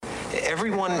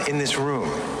Everyone in this room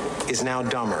is now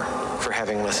dumber for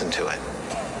having listened to it.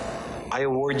 I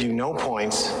award you no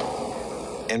points,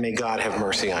 and may God have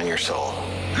mercy on your soul.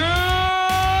 Good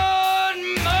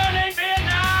morning,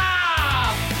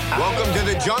 Vietnam! Welcome to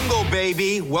the jungle,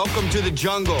 baby. Welcome to the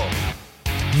jungle.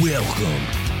 Welcome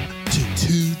to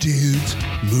Two Dudes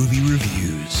Movie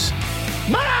Reviews.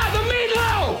 Mana, the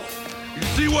meatloaf! You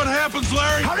see what happens,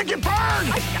 Larry? How'd it get burned?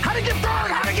 How'd it get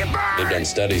burned? How'd it get burned? They've done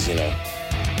studies,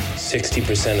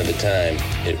 60% of the time,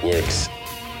 it works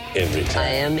every time. I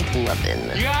am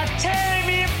McLovin. You are tearing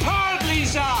me apart,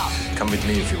 Lisa! Come with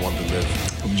me if you want to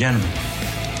live. Gentlemen,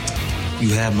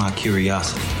 you have my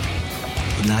curiosity,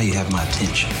 but now you have my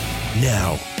attention.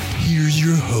 Now, here's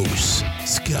your hosts,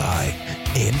 Sky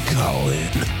and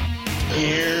Colin.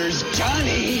 Here's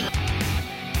Johnny!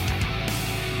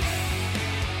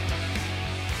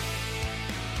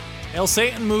 Hail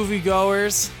Satan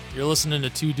moviegoers. You're listening to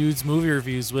Two Dudes Movie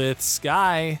Reviews with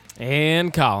Sky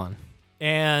and Colin.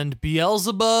 And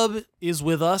Beelzebub is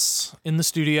with us in the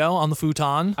studio on the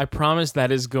futon. I promise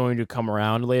that is going to come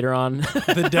around later on.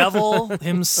 The devil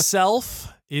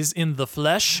himself is in the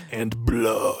flesh and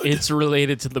blood. It's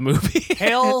related to the movie.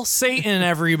 Hail Satan,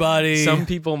 everybody. Some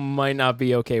people might not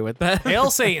be okay with that.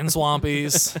 Hail Satan,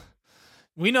 Swampies.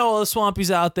 We know all the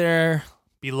Swampies out there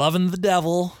be loving the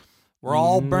devil. We're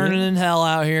all burning in hell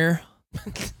out here.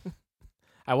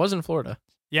 I was in Florida.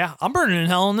 Yeah, I'm burning in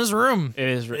hell in this room.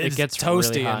 It gets toasty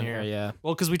really hot in here. Yeah.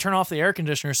 Well, because we turn off the air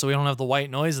conditioner so we don't have the white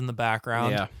noise in the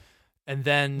background. Yeah. And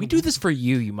then We do this for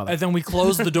you mother. And then we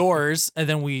close the doors, and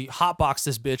then we hotbox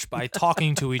this bitch by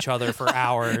talking to each other for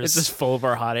hours. It's just full of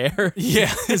our hot air.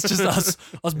 Yeah, it's just us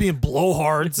being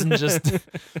blowhards and just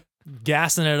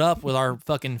gassing it up with our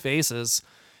fucking faces.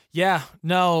 Yeah,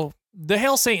 no, the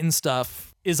Hail Satan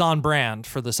stuff is on brand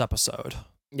for this episode.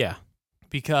 Yeah.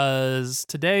 Because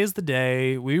today is the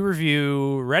day we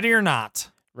review Ready or Not.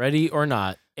 Ready or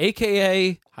Not,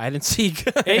 a.k.a. Hide and Seek.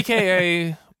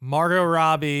 A.k.a. Margot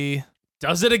Robbie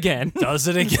Does it again.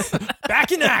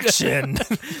 Back in action.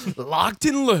 Locked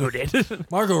and loaded.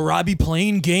 Margot Robbie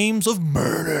playing games of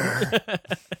murder.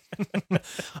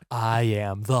 I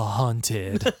am the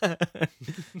hunted.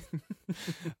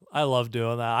 I love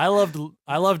doing that.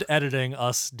 I loved editing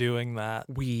us doing that.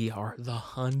 We are the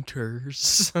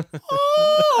hunters.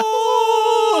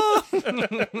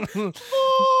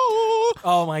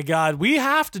 Oh my God. We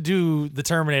have to do the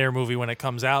Terminator movie when it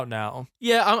comes out now.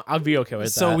 Yeah, I'll be okay with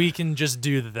that. So we can just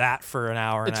do that for an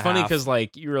hour and It's a funny half. because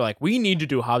you were like, we need to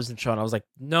do Hobbs and Shaw. And I was like,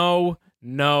 no.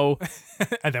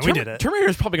 And then we did it. Terminator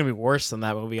is probably going to be worse than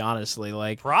that movie, honestly.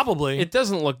 Probably. It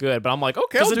doesn't look good, but I'm like,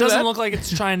 okay, Because it doesn't that. look like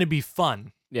it's trying to be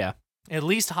fun. Yeah. At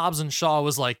least Hobbs and Shaw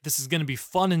was like, this is going to be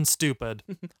fun and stupid.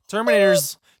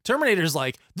 Terminator's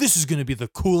like, this is going to be the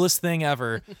coolest thing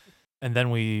ever. And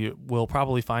then we will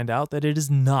probably find out that it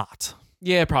is not.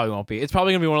 Yeah, it probably won't be. It's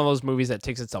probably going to be one of those movies that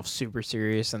takes itself super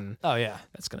serious. And Oh, yeah.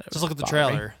 that's going to Just look at the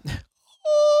trailer.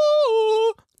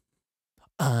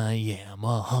 I am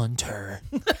a hunter.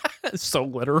 It's so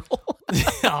literal.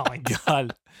 Oh, my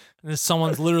God.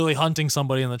 Someone's literally hunting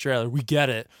somebody in the trailer. We get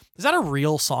it. Is that a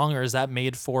real song or is that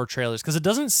made for trailers? Because it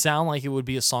doesn't sound like it would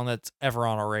be a song that's ever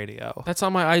on a radio. That's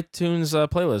on my iTunes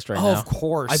playlist right now. Oh, of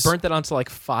course. I burnt that onto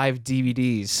 5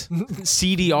 DVDs.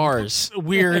 CDRs.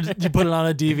 Weird. You put it on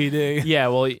a DVD. Yeah,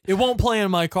 well, It won't play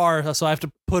in my car, so I have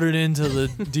to put it into the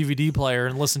DVD player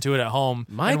and listen to it at home.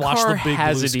 my and watch car the big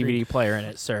has blue a screen. DVD player in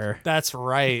it, sir. That's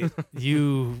right.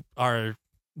 You are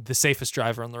the safest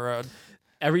driver on the road.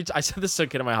 I said this to a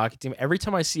kid on my hockey team. Every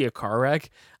time I see a car wreck,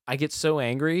 I get so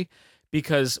angry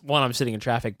because, one, I'm sitting in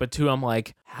traffic, but two, I'm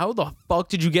like, how the fuck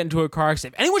did you get into a car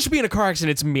accident? If anyone should be in a car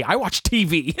accident, it's me. I watch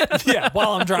TV. Yeah,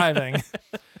 while I'm driving.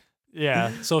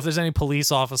 Yeah. So if there's any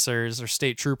police officers or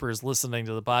state troopers listening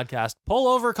to the podcast, pull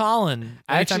over Colin.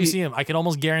 Anytime you see him, I can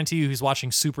almost guarantee you he's watching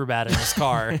Superbad in his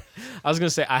car. I was going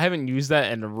to say, I haven't used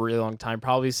that in a really long time,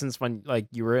 probably since when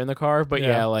you were in the car. But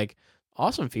yeah,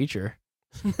 awesome feature.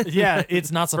 Yeah, it's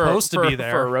not supposed to be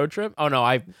there. For a road trip? Oh, no,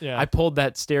 I pulled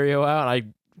that stereo out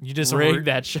and you did rigged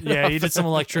that shit Yeah, up. you did some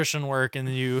electrician work, and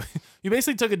then you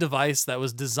basically took a device that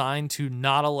was designed to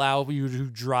not allow you to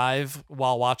drive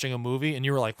while watching a movie, and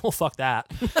you were like, well, fuck that.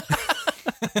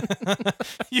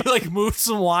 You moved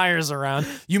some wires around.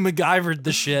 You MacGyvered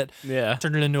the shit. Yeah.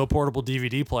 Turned it into a portable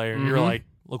DVD player, and you were like,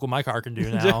 look what my car can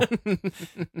do now.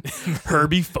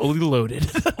 Herbie fully loaded.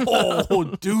 Oh,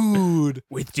 dude.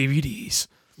 With DVDs.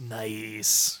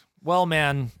 Nice. Well,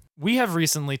 man, we have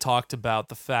recently talked about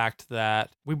the fact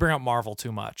that we bring up Marvel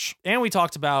too much. And we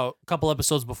talked about a couple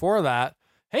episodes before that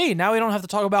hey, now we don't have to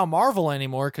talk about Marvel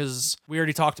anymore because we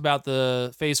already talked about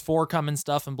the Phase 4 coming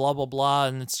stuff and blah, blah, blah.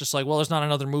 And it's just like, well, there's not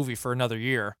another movie for another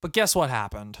year. But guess what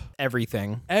happened?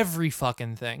 Everything. Every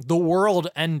fucking thing. The world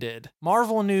ended.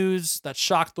 Marvel news that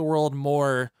shocked the world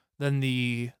more than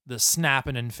the snap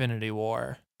in Infinity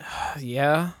War.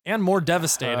 Yeah. And more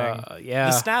devastating.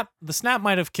 Yeah. The snap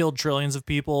might have killed trillions of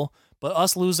people, but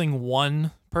us losing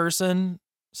one person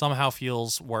somehow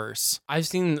feels worse. I've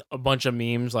seen a bunch of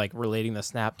memes like relating the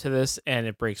snap to this, and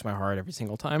it breaks my heart every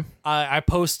single time. I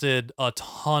posted a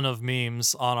ton of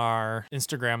memes on our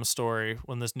Instagram story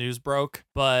when this news broke,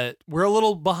 but we're a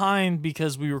little behind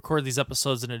because we record these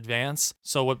episodes in advance.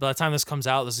 So by the time this comes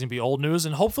out, this is going to be old news,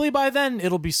 and hopefully by then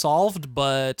it'll be solved,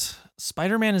 but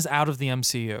Spider-Man is out of the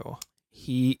MCU.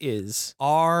 He is.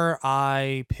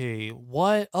 R.I.P.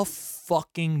 What a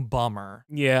fucking bummer.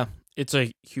 Yeah. It's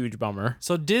a huge bummer.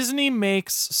 So Disney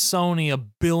makes Sony $1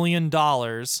 billion.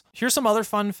 Here's some other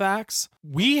fun facts.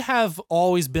 We have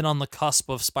always been on the cusp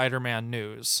of Spider-Man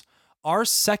news. Our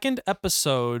second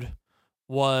episode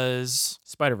was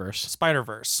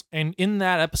Spider-Verse. And in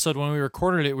that episode, when we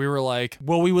recorded it, we were like,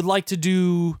 well, we would like to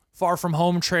do Far From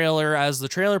Home trailer as the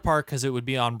trailer part because it would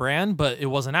be on brand, but it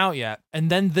wasn't out yet. And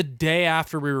then the day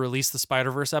after we released the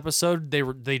Spider-Verse episode,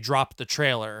 they dropped the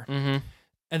trailer. Mm-hmm.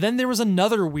 And then there was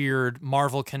another weird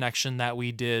Marvel connection that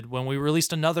we did when we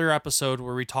released another episode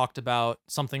where we talked about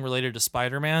something related to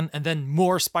Spider-Man, and then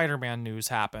more Spider-Man news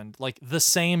happened, like the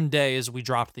same day as we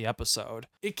dropped the episode.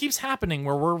 It keeps happening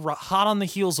where we're hot on the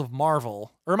heels of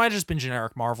Marvel, or it might have just been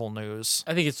generic Marvel news.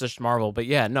 I think it's just Marvel, but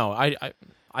yeah, no,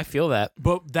 I feel that.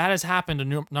 But that has happened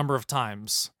a number of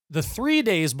times. The 3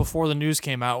 days before the news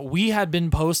came out, we had been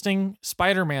posting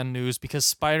Spider-Man news because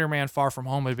Spider-Man Far From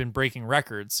Home had been breaking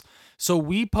records. So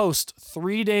we post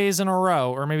 3 days in a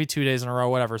row, or maybe 2 days in a row,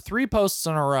 whatever, 3 posts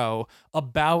in a row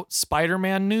about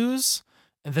Spider-Man news.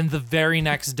 And then the very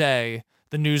next day,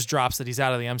 the news drops that he's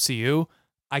out of the MCU.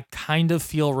 I kind of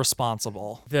feel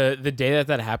responsible. The day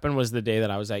that happened was the day that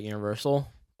I was at Universal.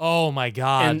 Oh my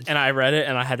God. And I read it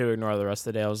and I had to ignore the rest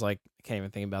of the day. I was like, I can't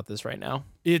even think about this right now.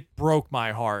 It broke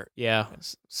my heart. Yeah.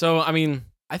 So, I mean,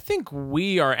 I think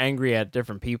we are angry at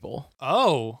different people.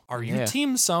 Oh, are you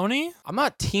Team Sony? I'm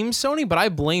not Team Sony, but I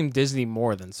blame Disney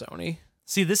more than Sony.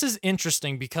 See, this is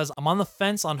interesting because I'm on the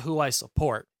fence on who I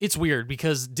support. It's weird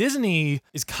because Disney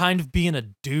is kind of being a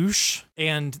douche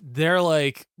and they're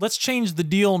like, let's change the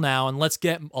deal now and let's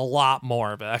get a lot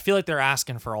more of it. I feel like they're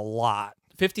asking for a lot.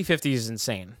 50-50 is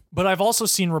insane. But I've also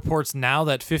seen reports now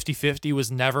that 50-50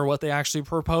 was never what they actually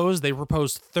proposed. They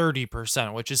proposed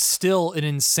 30%, which is still an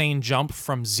insane jump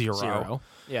from zero.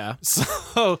 Yeah.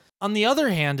 So on the other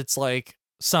hand, it's like,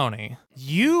 Sony,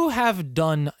 you have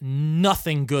done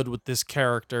nothing good with this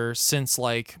character since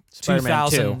like Spider-Man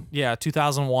 2000. 2. Yeah,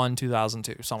 2001,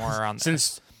 2002, somewhere around there.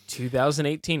 Since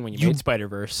 2018 when you made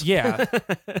Spider-Verse. Yeah.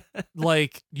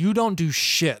 Like, you don't do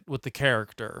shit with the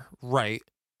character, right?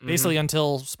 Basically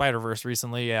until Spider-Verse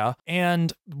recently, yeah.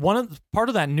 And part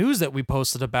of that news that we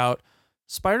posted about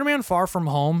Spider-Man Far From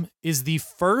Home is the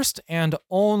first and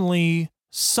only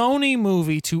Sony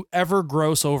movie to ever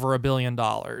gross over $1 billion.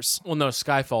 Well, no,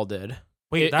 Skyfall did.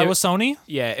 Wait, that was Sony?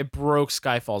 Yeah, it broke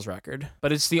Skyfall's record,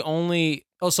 but it's the only.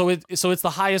 Oh, so it's the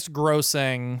highest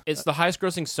grossing. It's the highest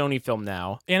grossing Sony film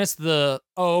now, and it's the.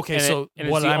 Oh, okay. And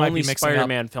what it's the I might only be mixing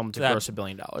Spider-Man up, film to gross $1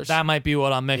 billion. That might be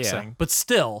what I'm mixing, Yeah. but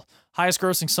still, highest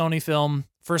grossing Sony film,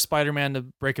 first Spider-Man to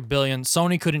break $1 billion.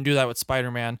 Sony couldn't do that with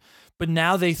Spider-Man, but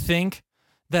now they think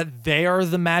that they are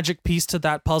the magic piece to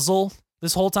that puzzle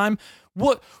this whole time.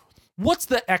 What's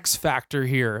the X factor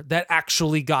here that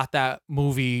actually got that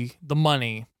movie the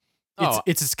money?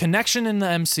 It's its connection in the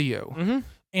MCU,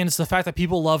 and it's the fact that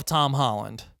people love Tom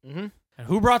Holland. And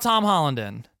who brought Tom Holland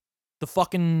in? The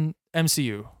fucking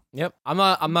MCU. Yep, I'm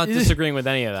not disagreeing with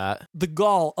any of that. The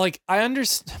gall, like, I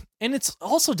understand, and it's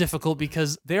also difficult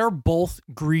because they're both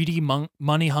greedy,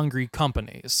 money-hungry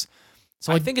companies.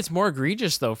 So I think it's more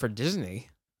egregious though for Disney.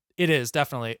 It is,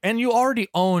 definitely. And you already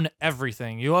own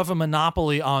everything. You have a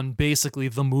monopoly on basically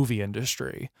the movie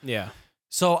industry. Yeah.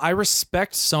 So I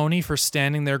respect Sony for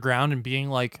standing their ground and being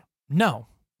like, no,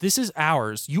 this is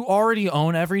ours. You already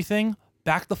own everything.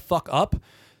 Back the fuck up.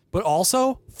 But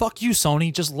also, fuck you,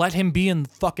 Sony. Just let him be in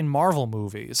fucking Marvel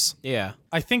movies. Yeah.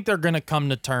 I think they're going to come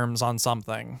to terms on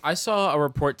something. I saw a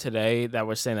report today that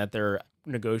was saying that they're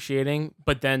negotiating,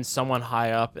 but then someone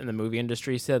high up in the movie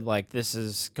industry said, like, this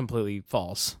is completely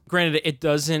false. Granted, it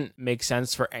doesn't make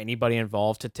sense for anybody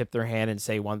involved to tip their hand and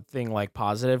say one thing, like,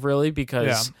 positive, really,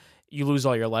 because you lose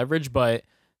all your leverage, but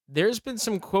there's been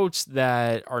some quotes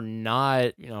that are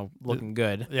not, looking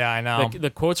good. Yeah, I know. The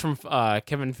quotes from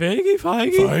Kevin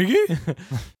Feige,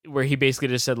 where he basically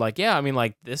just said like, yeah, I mean,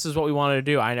 like, this is what we wanted to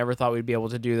do. I never thought we'd be able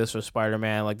to do this with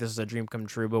Spider-Man. Like, this is a dream come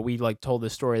true, but we like told the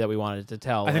story that we wanted to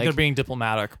tell. I think Like, they're being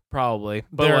diplomatic. probably,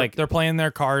 but They're playing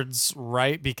their cards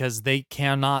right because they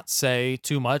cannot say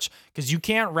too much because you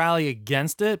can't rally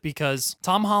against it because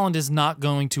Tom Holland is not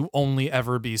going to only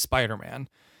ever be Spider-Man.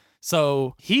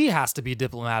 So he has to be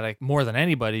diplomatic more than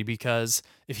anybody because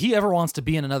if he ever wants to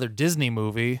be in another Disney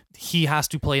movie, he has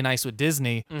to play nice with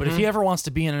Disney. But if he ever wants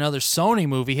to be in another Sony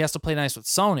movie, he has to play nice with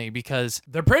Sony because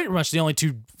they're pretty much the only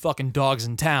two fucking dogs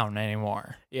in town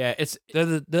anymore. yeah, They're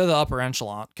the upper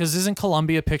echelon. Because isn't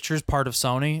Columbia Pictures part of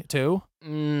Sony too?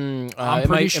 I'm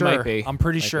pretty sure. It might be. I'm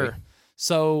pretty Might sure. be.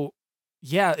 So,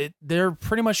 yeah, they're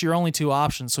pretty much your only two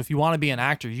options. So if you want to be an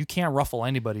actor, you can't ruffle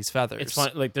anybody's feathers. It's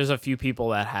fun. Like, there's a few people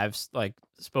that have like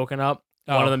spoken up.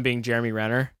 Oh. One of them being Jeremy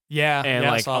Renner, Yeah, and I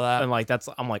like, saw that. and like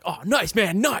I'm like, oh, nice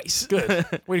man, nice, Good.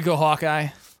 Way to go, Hawkeye.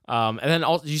 And then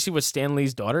also, did you see what Stan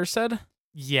Lee's daughter said?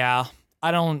 Yeah, I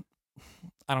don't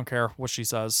care what she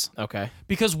says Okay.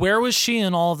 because where was she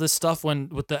in all of this stuff when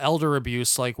with the elder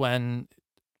abuse? Like when,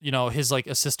 his like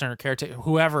assistant or caretaker,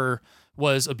 whoever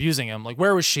was abusing him. Like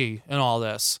where was she in all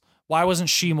this? Why wasn't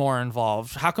she more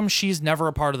involved? How come she's never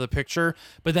a part of the picture?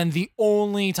 But then the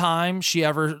only time she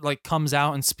ever like comes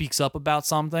out and speaks up about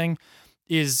something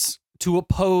is to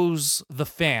oppose the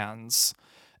fans.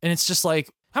 And it's just like,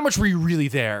 how much were you really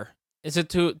there? Is it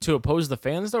to oppose the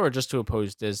fans though, or just to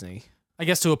oppose Disney? I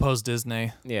guess to oppose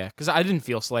Disney. Yeah, because I didn't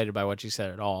feel slighted by what she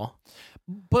said at all.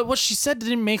 But what she said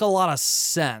didn't make a lot of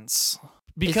sense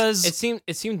because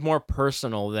it seemed more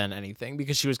personal than anything,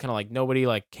 because she was kind of like, nobody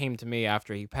like came to me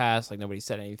after he passed, like nobody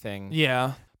said anything.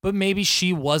 yeah, but maybe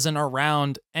she wasn't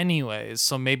around anyways,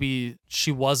 so maybe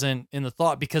she wasn't in the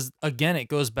thought because again, it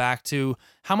goes back to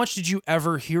how much did you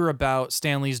ever hear about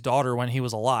Stan Lee's daughter when he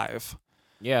was alive?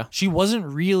 Yeah. She wasn't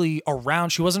really around.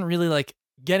 She wasn't really like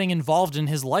getting involved in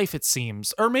his life, it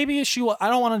seems. Or maybe I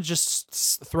don't want to just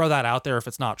throw that out there if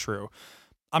it's not true.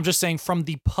 I'm just saying from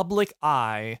the public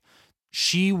eye,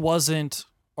 she wasn't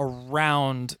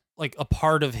around like a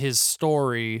part of his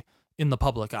story in the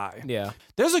public eye. Yeah.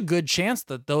 There's a good chance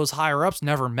that those higher ups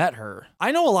never met her.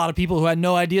 I know a lot of people who had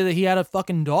no idea that he had a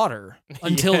fucking daughter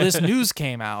until this news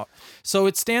came out. So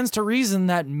it stands to reason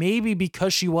that maybe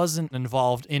because she wasn't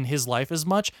involved in his life as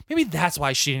much, maybe that's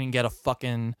why she didn't get a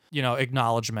fucking,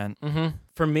 acknowledgement. Mm-hmm.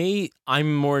 For me,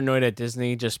 I'm more annoyed at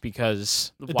Disney just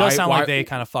because It does sound like they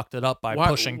kind of fucked it up by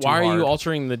pushing too hard. Why are you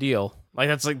altering the deal? Like,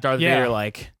 that's like Darth Vader,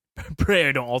 like, pray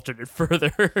I don't alter it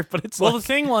further. But it's well, like, the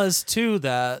thing was too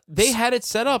that they had it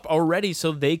set up already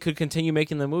so they could continue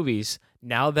making the movies.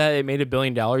 Now that it made $1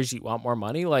 billion, you want more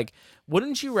money? Like,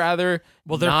 wouldn't you rather?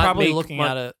 Well, they're not probably make looking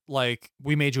at it like,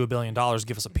 we made you $1 billion,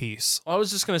 give us a piece. I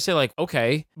was just gonna say, like,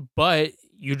 okay, but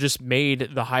you just made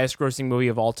the highest grossing movie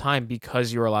of all time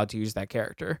because you were allowed to use that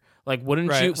character. Like, wouldn't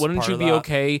Right, you it's wouldn't part you of be that.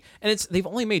 okay? And they've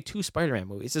only made 2 Spider-Man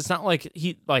movies. It's not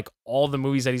like all the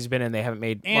movies that he's been in, they haven't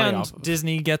made money And off of.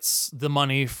 Disney gets the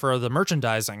money for the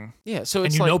merchandising. Yeah, so And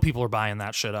it's you like, know people are buying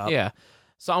that shit up. yeah.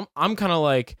 So I'm kind of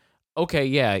like, okay,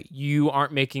 yeah, you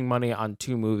aren't making money on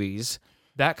 2 movies.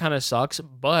 That kind of sucks,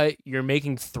 but you're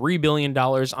making $3 billion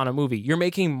on a movie. You're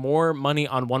making more money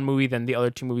on one movie than the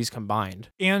other 2 movies combined.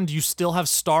 And you still have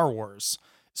Star Wars.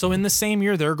 So in the same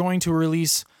year, they're going to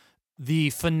release the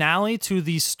finale to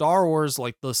the Star Wars,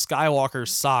 like the Skywalker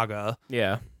saga,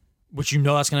 Yeah. which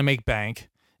that's going to make bank.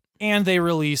 And they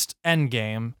released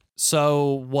Endgame.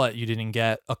 So what? You didn't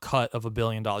get a cut of $1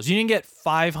 billion. You didn't get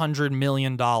 $500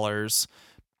 million,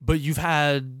 but you've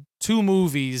had 2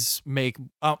 movies make,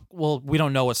 well, we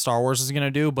don't know what Star Wars is going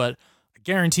to do, but I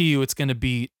guarantee you it's going to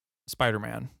beat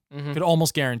Spider-Man. Mhm. Could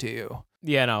almost guarantee you.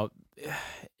 Yeah, no.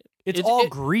 It's It- all it-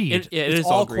 greed. it It's is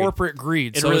all all greed. corporate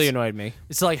greed. It So really it's, annoyed me.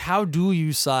 it's like, how do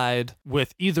you side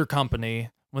with either company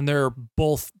when they're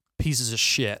both pieces of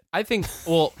shit? I think,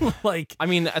 well, Like, I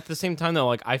mean, at the same time, though,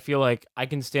 like, I feel like I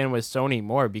can stand with Sony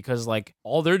more because, like,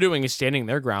 all they're doing is standing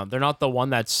their ground. They're not the one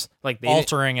that's, like,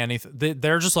 altering anything.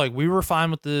 They're just like, we were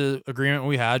fine with the agreement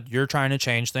we had. You're trying to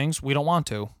change things. We don't want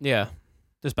to. Yeah.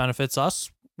 This benefits us.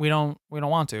 We don't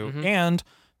want to. Mhm. And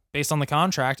based on the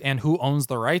contract and who owns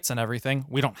the rights and everything,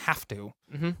 we don't have to.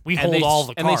 Mm-hmm. We hold all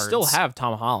the and cards. they still have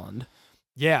Tom Holland.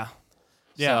 Yeah.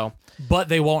 Yeah. So, But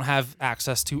they won't have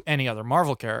access to any other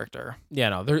Marvel character. yeah,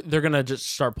 no, they're gonna just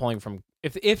start pulling from,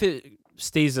 if it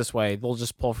stays this way, they'll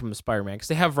just pull from the Spider-Man because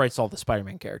they have rights to all the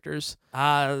Spider-Man characters.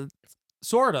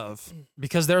 Sort of,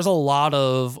 because there's a lot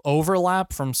of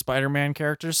overlap from Spider-Man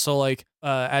characters. So like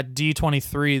at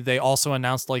D23, they also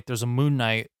announced like there's a Moon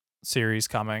Knight series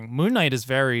coming. Moon Knight is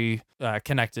very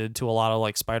connected to a lot of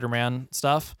like Spider-Man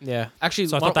stuff. Yeah, actually,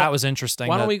 So I thought that was interesting.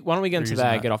 Why don't we get into using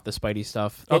that? that. Get off the Spidey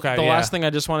stuff. Okay, The yeah. last thing I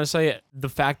just want to say, the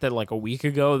fact that like a week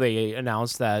ago they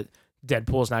announced that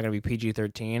Deadpool is not going to be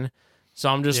PG-13. So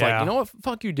I'm just like, Yeah. you know what?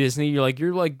 Fuck you, Disney. You're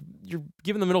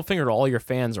giving the middle finger to all your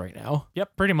fans right now.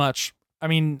 Yep, pretty much. I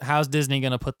mean, how's Disney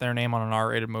going to put their name on an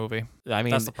R-rated movie? I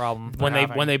mean, That's the problem.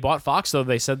 when they bought Fox, though,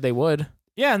 they said they would.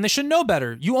 Yeah, and they should know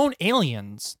better. You own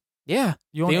Aliens. Yeah,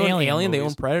 You own they own Alien They own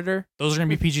movies. Predator. Those are going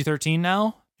to be PG-13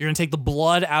 now? You're going to take the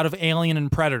blood out of Alien and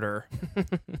Predator.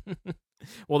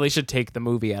 Well, they should take the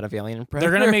movie out of Alien and Predator.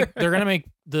 They're gonna make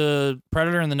the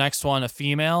Predator in the next one a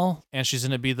female, and she's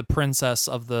gonna be the princess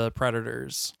of the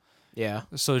Predators. Yeah.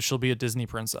 So she'll be a Disney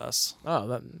princess. Oh,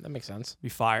 that makes sense. Be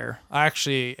fire. I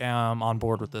actually am on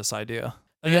board with this idea.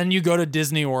 And then you go to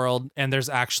Disney World, and there's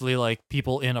actually like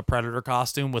people in a Predator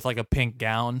costume with like a pink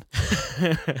gown.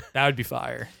 That would be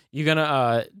fire. You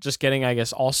gonna just getting, I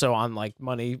guess, also on like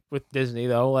money with Disney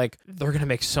though. Like they're gonna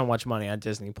make so much money on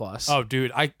Disney Plus. Oh,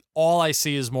 dude, all I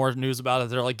see is more news about it.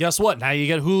 They're like, guess what? Now you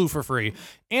get Hulu for free.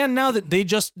 And now that they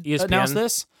just ESPN. announced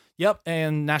this, yep,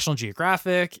 and National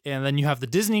Geographic, and then you have the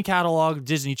Disney catalog,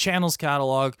 Disney Channel's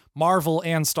catalog, Marvel,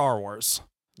 and Star Wars.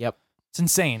 Yep. It's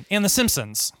insane. And The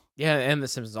Simpsons. Yeah, and The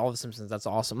Simpsons, all The Simpsons. That's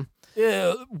awesome.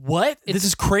 What? This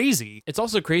is crazy. It's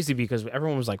also crazy because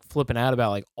everyone was like flipping out about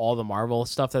like all the Marvel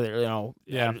stuff that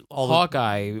Yeah, all the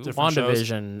Hawkeye, different shows.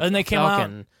 WandaVision, And they came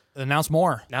Falcon. out, announced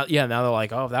more. Now they're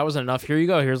like, oh, if that wasn't enough, here you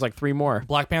go. Here's like 3 more.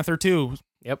 Black Panther 2.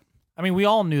 Yep. I mean, we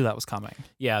all knew that was coming.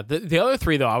 Yeah, the other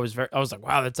 3 though, I was like,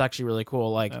 wow, that's actually really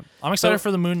cool. Like, I'm excited So,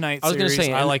 for the Moon Knight I was series. gonna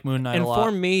say, I like Moon Knight a lot.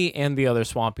 inform me and the other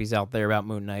Swampies out there about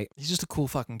Moon Knight. He's just a cool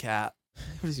fucking cat.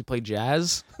 Does he play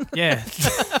jazz? Yeah.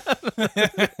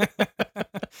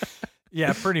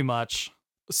 Yeah, pretty much.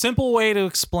 Simple way to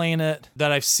explain it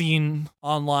that I've seen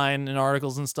online in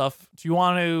articles and stuff. If you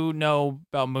want to know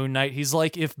about Moon Knight, he's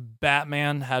like if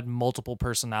Batman had multiple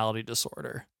personality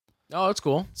disorder. Oh, that's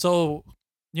cool. So,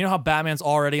 you know how Batman's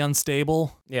already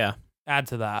unstable? Yeah, Add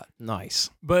to that. nice.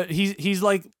 But he's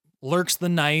like lurks the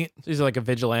night. So he's like a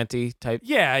vigilante type,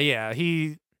 Yeah.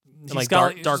 He's like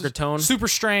got darker tone. super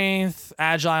strength,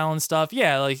 agile and stuff.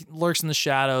 Yeah, like lurks in the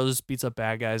shadows, beats up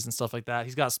bad guys and stuff like that.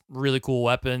 He's got really cool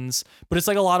weapons, but it's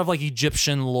like a lot of like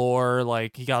Egyptian lore.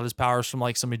 Like he got his powers from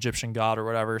like some Egyptian god or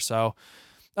whatever. So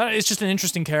it's just an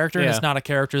interesting character, and Yeah. it's not a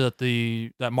character that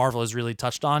that Marvel has really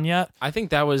touched on yet. I think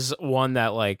that was one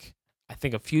that like I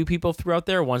think a few people threw out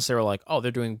there once they were like, oh, they're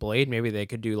doing Blade, maybe they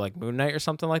could do like Moon Knight or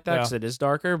something like that because it is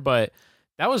darker. But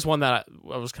that was one that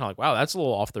I was kind of like, wow, that's a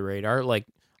little off the radar. Like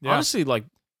honestly, like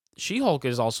She-Hulk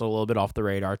is also a little bit off the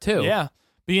radar too. Yeah.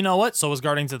 But you know what? So was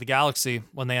Guardians of the Galaxy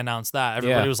when they announced that.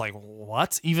 Everybody Yeah. was like,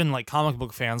 what? Even like comic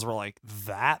book fans were like,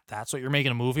 that's what you're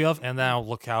making a movie of? And now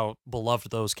look how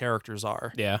beloved those characters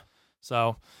are. Yeah.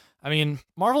 So, I mean,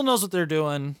 Marvel knows what they're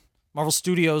doing. Marvel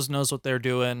Studios knows what they're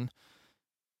doing.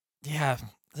 Yeah,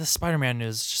 this Spider-Man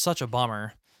news is just such a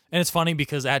bummer. And it's funny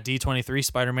because at D23,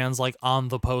 Spider-Man's like on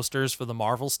the posters for the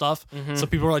Marvel stuff. Mm-hmm. So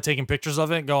people are like taking pictures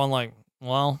of it going like,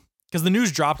 well, because the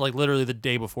news dropped like literally the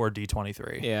day before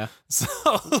D23. Yeah. So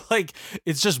like,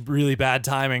 it's just really bad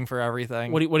timing for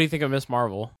everything. What do you think of Miss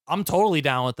Marvel? I'm totally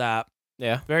down with that.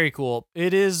 Yeah. Very cool.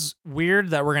 It is weird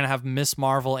that we're going to have Miss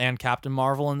Marvel and Captain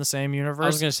Marvel in the same universe. I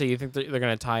was gonna say, you think they're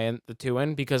gonna tie in the 2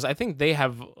 in because I think they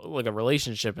have like a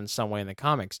relationship in some way in the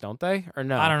comics, don't they? Or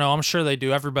no? I don't know. I'm sure they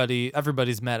do.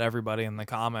 Everybody's met everybody in the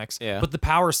comics. Yeah. But the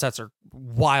power sets are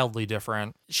wildly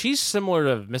different. She's similar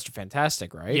to Mr.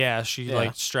 Fantastic, right? Yeah, she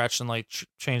like stretched and like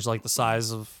changed like the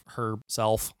size of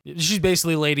herself. She's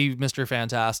basically Lady Mr.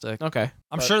 Fantastic. Okay.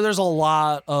 I'm sure there's a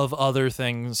lot of other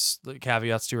things,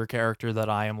 caveats to her character that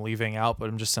I am leaving out, but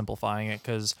I'm just simplifying it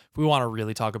because if we want to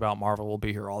really talk about Marvel, we'll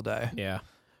be here all day. Yeah.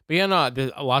 But yeah, no,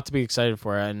 there's a lot to be excited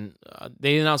for. And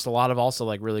they announced a lot of also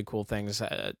like really cool things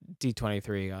at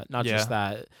D23. Not just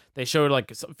that. They showed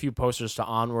like a few posters to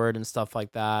Onward and stuff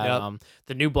like that. Yep.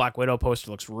 The new Black Widow poster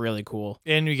looks really cool.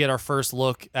 And we get our first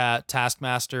look at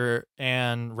Taskmaster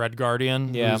and Red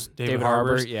Guardian. Yeah. Who's David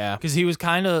Harbour. Yeah. Because he was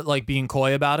kind of like being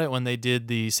coy about it when they did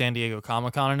the San Diego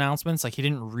Comic-Con announcements. Like he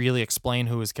didn't really explain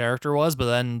who his character was, but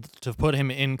then to put him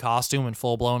in costume and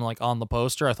full blown like on the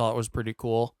poster, I thought it was pretty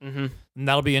cool. Mm-hmm. And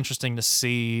that'll be interesting to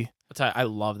see. I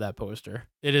love that poster.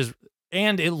 It is,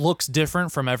 and it looks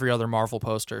different from every other Marvel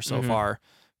poster so far.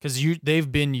 Because they've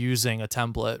been using a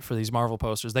template for these Marvel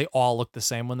posters. They all look the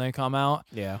same when they come out.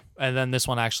 Yeah. And then this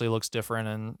one actually looks different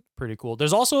and pretty cool.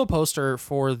 There's also a poster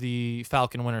for the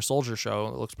Falcon Winter Soldier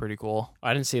show that looks pretty cool.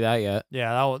 I didn't see that yet.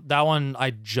 Yeah, that one I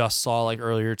just saw like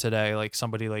earlier today. Like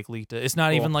somebody like leaked it. It's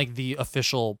not even like the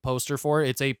official poster for it.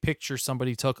 It's a picture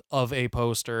somebody took of a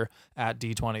poster at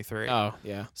D23. Oh,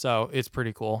 yeah. So it's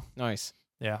pretty cool. Nice.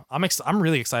 Yeah, I'm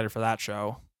really excited for that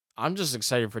show. I'm just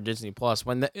excited for Disney Plus.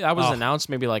 When that was announced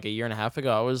maybe like a year and a half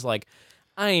ago, I was like,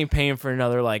 I ain't paying for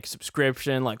another like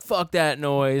subscription. Like, fuck that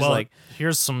noise. Well, like,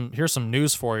 here's some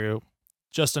news for you.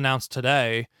 Just announced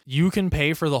today, you can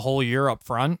pay for the whole year up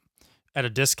front at a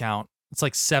discount. It's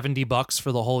like $70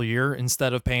 for the whole year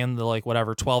instead of paying the like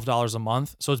whatever $12 a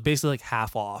month. So it's basically like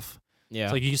half off. yeah.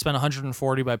 It's like you can spend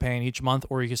 $140 by paying each month,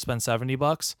 or you can spend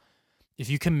 $70. If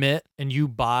you commit and you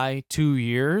buy 2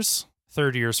 years,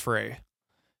 third year's free.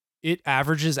 It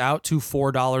averages out to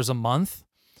 $4 a month.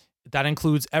 That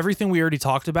includes everything we already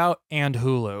talked about and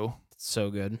Hulu.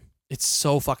 So good. It's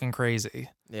so fucking crazy.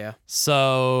 Yeah.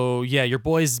 So yeah, your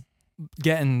boy's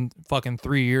getting fucking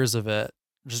 3 years of it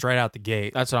just right out the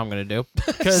gate. That's what I'm going to do.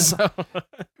 Because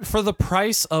for the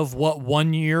price of what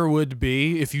 1 year would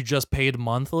be if you just paid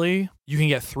monthly, you can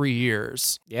get 3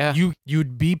 years. Yeah.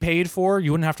 You'd be paid for.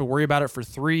 You wouldn't have to worry about it for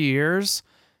 3 years.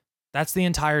 That's the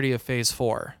entirety of Phase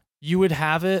 4. You would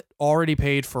have it already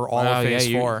paid for all of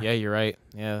Phase 4. Yeah, you're right.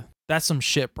 Yeah. That's some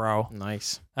shit, bro.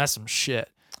 Nice. That's some shit.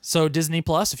 So Disney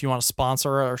Plus, if you want to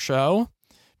sponsor our show,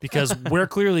 because we're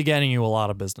clearly getting you a lot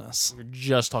of business. We're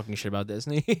just talking shit about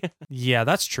Disney. Yeah,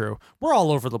 that's true. We're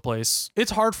all over the place.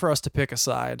 It's hard for us to pick a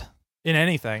side in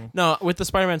anything. No, with the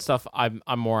Spider-Man stuff, I'm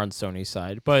more on Sony's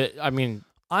side. But I mean,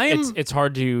 it's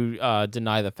hard to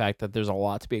deny the fact that there's a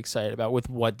lot to be excited about with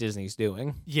what Disney's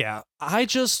doing. Yeah,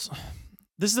 this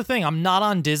is the thing. I'm not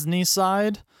on Disney's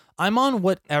side. I'm on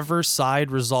whatever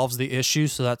side resolves the issue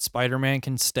so that Spider-Man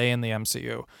can stay in the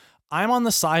MCU. I'm on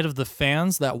the side of the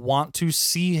fans that want to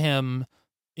see him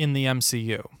in the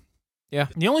MCU. Yeah.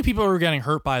 The only people who are getting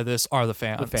hurt by this are the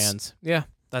fans. The fans. Yeah.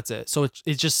 That's it. So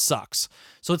it just sucks.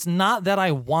 So it's not that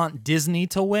I want Disney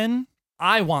to win.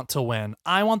 I want to win.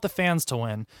 I want the fans to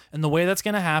win. And the way that's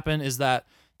going to happen is that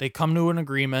they come to an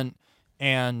agreement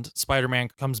and Spider-Man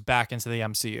comes back into the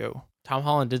MCU. Tom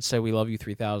Holland did say we love you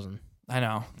 3000. I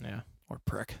know. Yeah. Or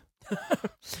prick.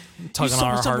 Tugging on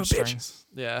our heartstrings.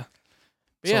 Yeah.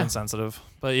 So Yeah. insensitive.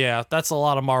 But yeah, that's a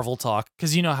lot of Marvel talk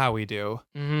because you know how we do.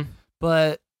 Mm-hmm.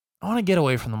 But I want to get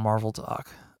away from the Marvel talk.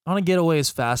 I want to get away as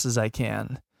fast as I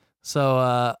can. So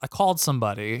I called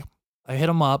somebody. I hit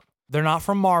them up. They're not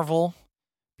from Marvel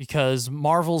because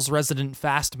Marvel's resident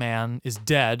fast man is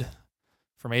dead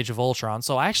from Age of Ultron.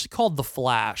 So I actually called The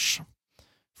Flash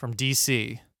from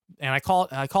DC. And I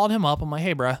called him up. I'm like,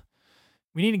 hey, bruh,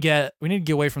 we need to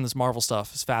get away from this Marvel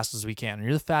stuff as fast as we can.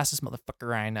 You're the fastest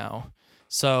motherfucker I know.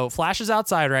 So Flash is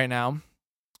outside right now.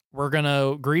 We're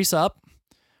gonna grease up.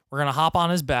 We're gonna hop on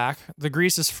his back. The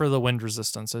grease is for the wind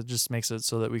resistance. It just makes it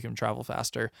so that we can travel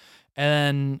faster.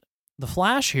 And the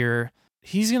Flash here,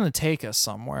 he's gonna take us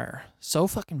somewhere so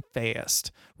fucking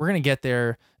fast. We're gonna get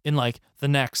there in like the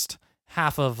next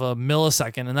half of a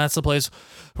millisecond, and that's the place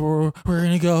where we're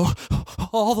gonna go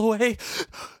all the way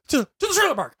to the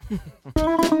trailer park.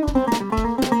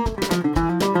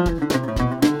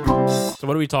 So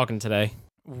what are we talking today?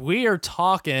 We are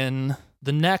talking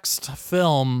the next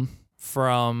film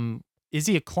from, is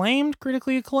he acclaimed,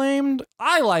 critically acclaimed?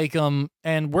 I like him,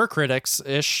 and we're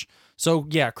critics-ish. So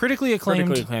yeah, critically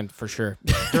acclaimed for sure.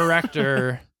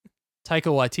 director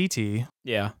Taika Waititi.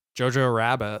 Yeah. Jojo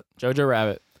Rabbit. Jojo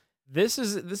Rabbit. This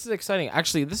is exciting.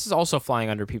 Actually, this is also flying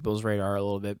under people's radar a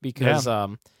little bit because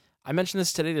I mentioned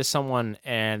this today to someone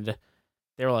and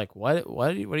they were like, "What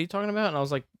are you talking about?" And I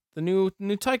was like, "The new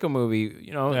Taika movie,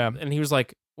 you know." Yeah. And he was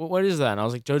like, "What is that?" And I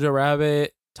was like, "Jojo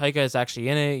Rabbit. Taika is actually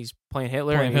in it. He's playing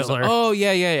Hitler." Playing and he was Hitler. like, "Oh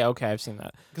yeah. Okay, I've seen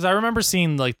that." Because I remember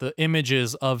seeing like the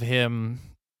images of him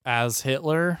as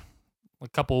Hitler a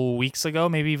couple weeks ago,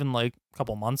 maybe even like a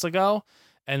couple months ago.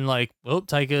 And like, oh,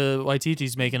 Taika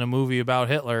Waititi's making a movie about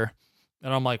Hitler.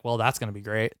 And I'm like, well, that's going to be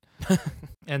great.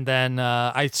 And then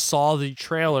I saw the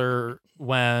trailer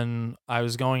when I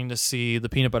was going to see The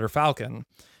Peanut Butter Falcon.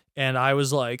 And I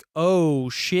was like, oh,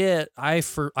 shit. I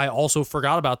also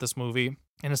forgot about this movie.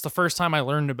 And it's the first time I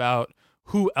learned about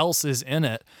who else is in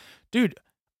it. Dude,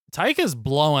 Taika's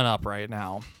blowing up right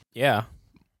now. Yeah.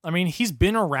 I mean, he's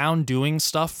been around doing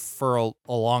stuff for a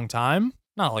long time.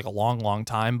 Not like a long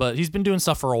time, but he's been doing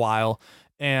stuff for a while.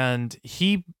 And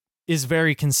he is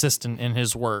very consistent in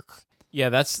his work. Yeah,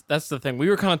 that's the thing. We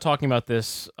were kind of talking about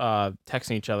this,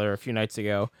 texting each other a few nights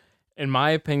ago. In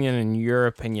my opinion and your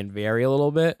opinion vary a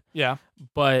little bit. Yeah.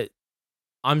 But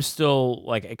I'm still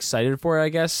like excited for it, I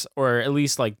guess, or at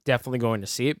least like definitely going to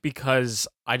see it because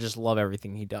I just love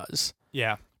everything he does.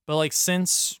 Yeah. But like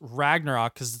since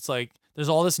Ragnarok, because it's like there's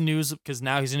all this news because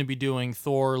now he's going to be doing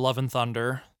Thor Love and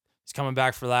Thunder. He's coming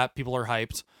back for that. People are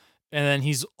hyped. And then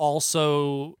he's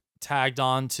also tagged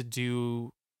on to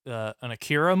do an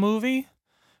Akira movie,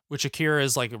 which Akira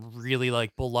is like a really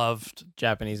like beloved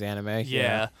Japanese anime.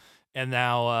 Yeah. And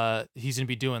now he's going to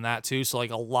be doing that too. So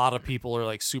like a lot of people are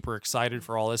like super excited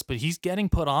for all this, but he's getting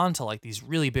put on to like these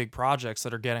really big projects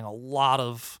that are getting a lot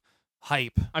of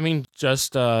hype. I mean,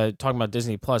 just talking about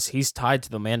Disney Plus, he's tied to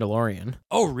The Mandalorian.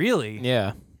 Oh, really?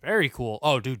 Yeah. Very cool.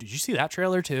 Oh, dude, did you see that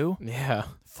trailer too? Yeah.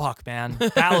 Fuck, man.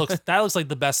 That looks like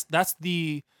the best. That's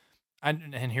the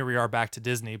and here we are back to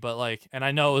Disney, but like, and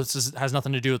I know this has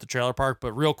nothing to do with the trailer park,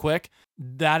 but real quick,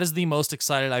 that is the most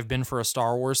excited I've been for a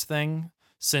Star Wars thing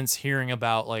since hearing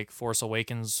about like Force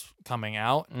Awakens coming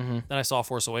out. Then I saw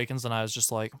Force Awakens and I was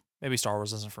just like, maybe Star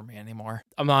Wars isn't for me anymore.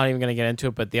 I'm not even going to get into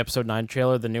it, but the episode 9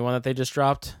 trailer, the new one that they just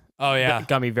dropped. Oh yeah. That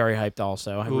got me very hyped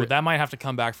also. Ooh, that might have to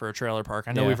come back for a trailer park.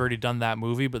 I know Yeah. we've already done that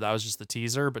movie, but that was just the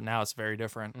teaser, but now it's very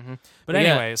different. But Yeah.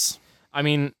 anyways, I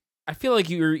mean, I feel like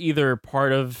you either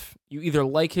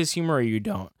like his humor or you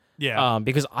don't. yeah.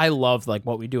 Because I love like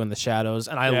What We Do in the Shadows,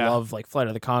 and I Yeah. love like Flight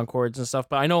of the Conchords and stuff.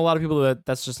 But I know a lot of people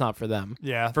that's just not for them.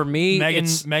 Yeah. For me,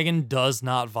 Megan does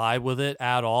not vibe with it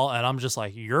at all, and I'm just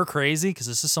like, you're crazy because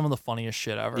this is some of the funniest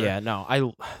shit ever. Yeah,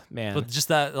 no, man. But just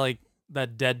that like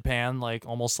that deadpan, like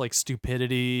almost like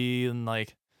stupidity and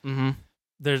like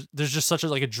there's just such a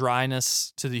like a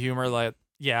dryness to the humor. Like,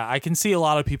 yeah, I can see a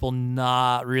lot of people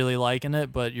not really liking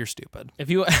it, but you're stupid. If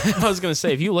you, I was gonna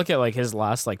say, if you look at like his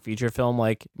last like feature film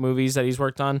like movies that he's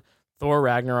worked on, Thor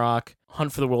Ragnarok,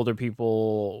 Hunt for the Wilder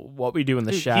People, What We Do in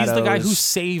the Shadows. He's the guy who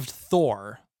saved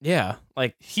Thor. Yeah,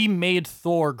 like He made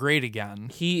Thor great again.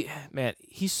 he's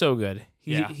so good.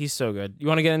 He's so good. You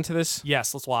want to get into this?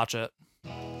 Yes, let's watch it.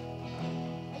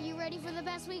 Are you ready for the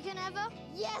best weekend ever?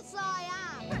 Yes, I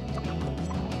am.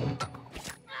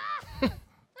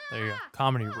 There you go.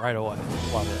 Comedy right away.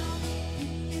 Love it.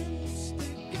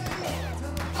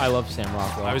 I love Sam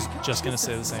Rockwell. I was just gonna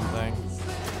say the same thing.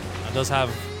 It does have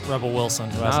Rebel Wilson.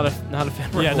 Who not hasn't- a fan.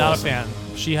 Of Yeah, Rebel not Wilson. a fan.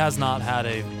 She has not had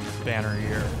a banner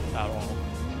year at all.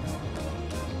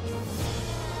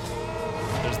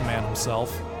 There's the man himself.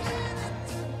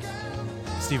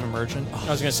 Stephen Merchant. I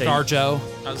was gonna say Star Joe.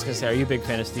 I was gonna say, are you a big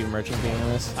fan of Steve Merchant being in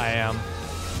this? I am.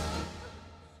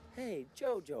 Hey,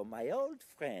 Jojo, my old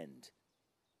friend.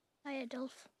 Hi,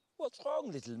 Adolf. What's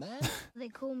wrong, little man? They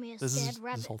call me a This scared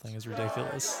rabbit. whole thing is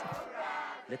ridiculous.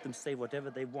 Let them say whatever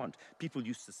they want. People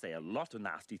used to say a lot of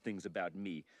nasty things about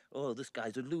me. Oh, this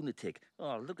guy's a lunatic.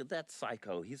 Oh, look at that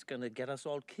psycho. He's gonna get us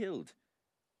all killed.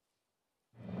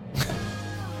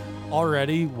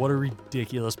 Already, what a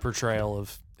ridiculous portrayal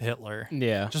of Hitler.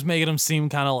 Yeah. Just making him seem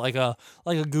kind of like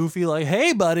a goofy, like,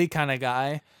 hey buddy kind of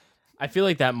guy. I feel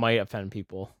like that might offend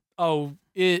people. Oh,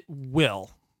 it will.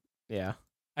 Yeah.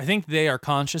 I think they are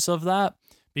conscious of that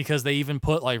because they even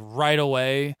put like right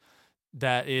away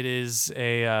that it is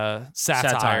a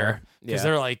satire. Because Yeah.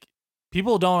 they're like,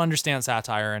 people don't understand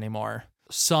satire anymore.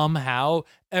 Somehow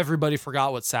everybody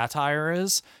forgot what satire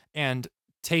is and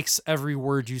takes every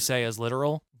word you say as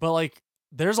literal. But like,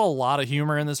 there's a lot of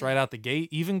humor in this right out the gate,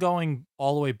 even going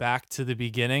all the way back to the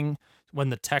beginning when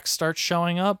the text starts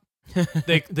showing up.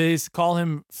 they call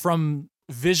him from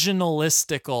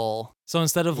visionalistical. So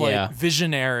instead of like Yeah.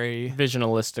 visionary,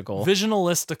 Visionalistical.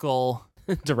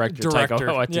 director. Director.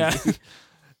 Taika Waititi. Yeah.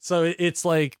 So it's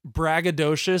like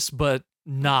braggadocious, but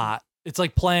not. It's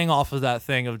like playing off of that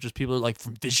thing of just people like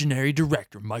from visionary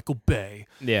director Michael Bay.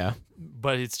 Yeah.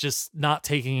 But it's just not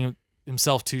taking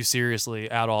himself too seriously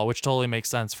at all, which totally makes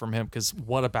sense from him because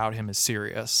what about him is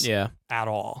serious? Yeah. At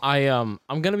all. I'm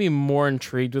gonna be more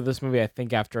intrigued with this movie, I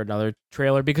think, after another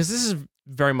trailer, because this is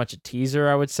very much a teaser,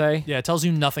 I would say. Yeah, it tells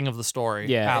you nothing of the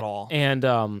story at all. And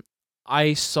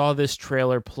I saw this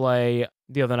trailer play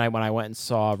the other night when I went and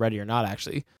saw Ready or Not,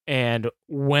 actually. And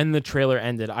when the trailer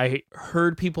ended, I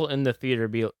heard people in the theater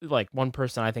be like, one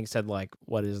person I think said like,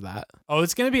 "What is that?" Oh,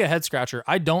 it's gonna be a head scratcher.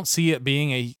 I don't see it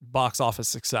being a box office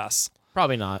success.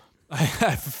 Probably not. I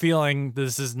have a feeling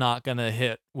this is not going to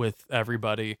hit with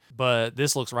everybody, but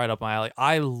this looks right up my alley.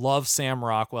 I love Sam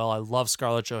Rockwell. I love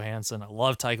Scarlett Johansson. I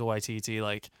love Taika Waititi.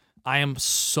 Like, I am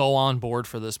so on board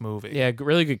for this movie. Yeah,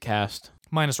 really good cast.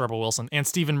 Minus Rebel Wilson and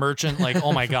Stephen Merchant. Like,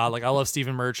 oh my God. Like, I love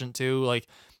Stephen Merchant too. Like,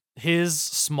 his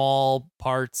small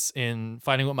parts in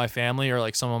Fighting With My Family are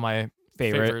like some of my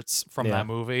favorites from that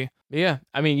movie. Yeah.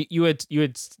 I mean, you had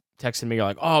texted me, you're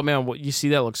like, "Oh man, what you see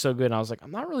that looks so good." And I was like, I'm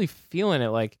not really feeling it.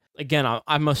 Like, again,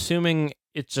 I'm assuming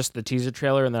it's just the teaser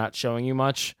trailer and they're not showing you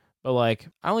much. But like,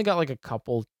 I only got like a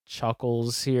couple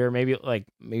chuckles here, maybe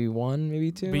one,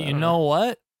 maybe two. But you know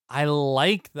what? I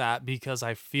like that because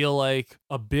I feel like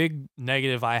a big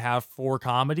negative I have for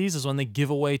comedies is when they give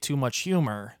away too much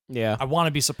humor. Yeah. I want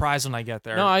to be surprised when I get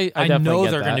there. No, I know definitely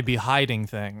get they're that. going to be hiding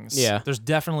things. Yeah. There's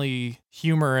definitely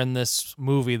humor in this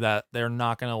movie that they're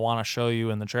not going to want to show you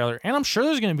in the trailer. And I'm sure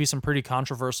there's going to be some pretty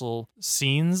controversial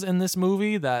scenes in this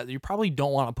movie that you probably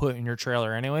don't want to put in your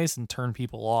trailer anyways and turn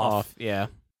people off. Yeah.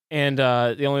 And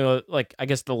the only, like, I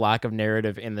guess the lack of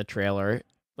narrative in the trailer,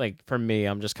 like, for me,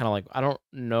 I'm just kind of like, I don't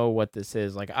know what this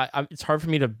is. Like, it's hard for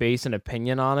me to base an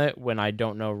opinion on it when I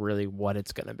don't know really what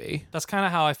it's going to be. That's kind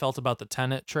of how I felt about the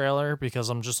Tenet trailer because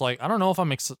I'm just like, I don't know if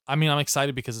I'm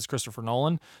excited because it's Christopher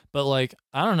Nolan, but like,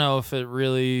 I don't know if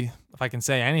I can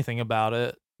say anything about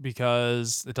it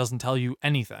because it doesn't tell you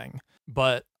anything.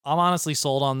 But I'm honestly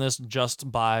sold on this just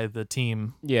by the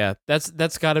team. Yeah,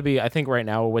 that's got to be, I think right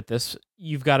now with this,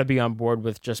 you've got to be on board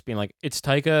with just being like, it's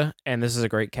Taika and this is a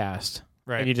great cast.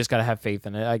 Right. And you just got to have faith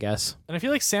in it, I guess. And I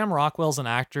feel like Sam Rockwell's an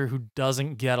actor who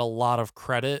doesn't get a lot of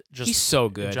credit. Just He's so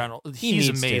good. In general. He He's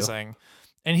needs to. amazing.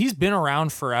 And he's been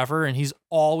around forever and he's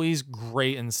always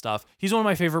great and stuff. He's one of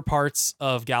my favorite parts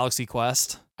of Galaxy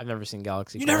Quest. I've never seen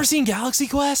Galaxy You Quest. never seen Galaxy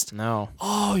Quest? No.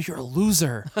 Oh, you're a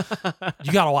loser.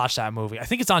 You got to watch that movie. I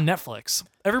think it's on Netflix.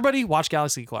 Everybody watch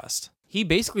Galaxy Quest. He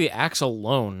basically acts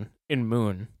alone in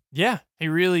Moon. Yeah, he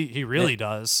really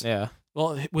does. Yeah.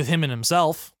 Well, with him and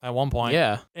himself at one point.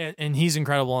 Yeah. And he's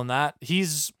incredible in that.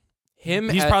 He's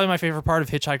He's probably my favorite part of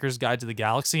Hitchhiker's Guide to the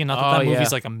Galaxy. And not that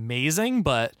movie's like amazing,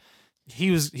 but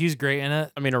he's great in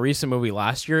it. I mean, a recent movie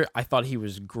last year, I thought he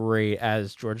was great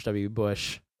as George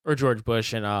Bush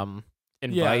in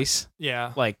Vice.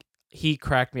 Yeah. Like, he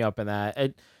cracked me up in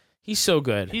that. He's so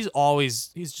good. He's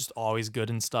just always good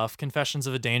in stuff. Confessions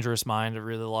of a Dangerous Mind, I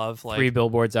really love. Like 3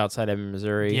 Billboards Outside Ebbing,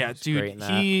 Missouri. Yeah, He's great in dude,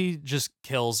 that. he just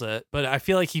kills it. But I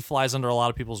feel like he flies under a lot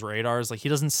of people's radars. Like he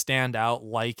doesn't stand out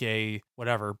like a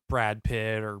Brad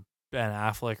Pitt or Ben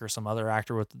Affleck or some other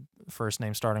actor with the first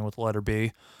name starting with the letter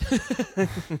B.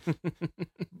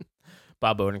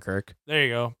 Bob Odenkirk. There you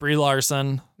go. Brie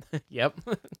Larson. Yep.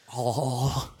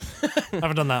 Oh, I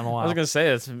haven't done that in a while. I was gonna say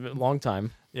it's a long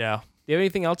time. Yeah. Do you have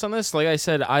anything else on this? Like I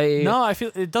said, No, I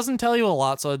feel it doesn't tell you a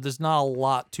lot, so there's not a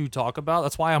lot to talk about.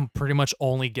 That's why I'm pretty much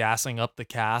only gassing up the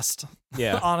cast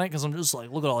on it, because I'm just like,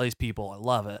 look at all these people. I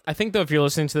love it. I think though, if you're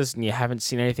listening to this and you haven't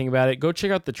seen anything about it, go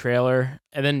check out the trailer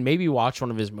and then maybe watch one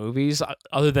of his movies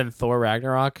other than Thor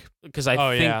Ragnarok, because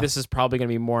I think this is probably gonna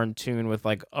be more in tune with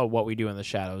like What We Do in the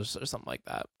Shadows or something like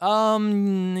that.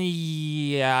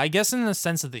 Yeah, I guess in the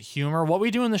sense of the humor, What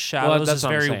We Do in the Shadows that's is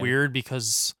what I'm very saying. weird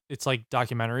because it's like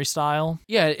documentary style.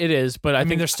 Yeah, it is, but I mean,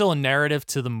 think there's still a narrative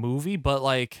to the movie, but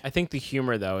like I think the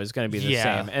humor though is going to be the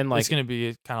same, and like it's going to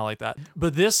be kind of like that.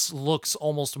 But this looks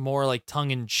almost more like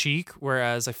tongue in cheek,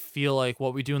 whereas I feel like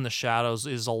What We Do in the Shadows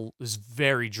is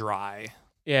very dry.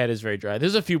 yeah, it is very dry.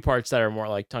 There's a few parts that are more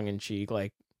like tongue in cheek,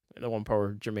 like the one part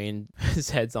where Jermaine his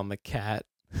head's on the cat.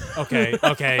 Okay,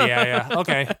 yeah,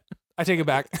 okay. I take it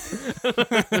back.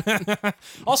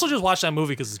 Also, just watch that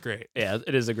movie because it's great. Yeah,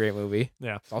 it is a great movie.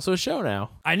 Yeah. It's also a show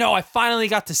now. I know. I finally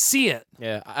got to see it.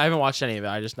 Yeah, I haven't watched any of it.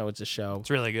 I just know it's a show. It's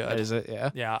really good. Is it? Yeah.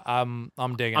 Yeah, I'm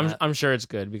digging it. I'm sure it's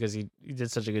good because he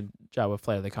did such a good job with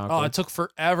Flight of the Conchords. Oh, it took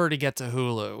forever to get to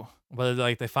Hulu, but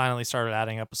like they finally started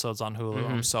adding episodes on Hulu.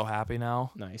 I'm so happy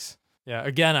now. Nice. Yeah.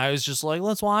 Again, I was just like,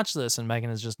 let's watch this, and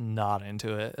Megan is just not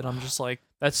into it, and I'm just like,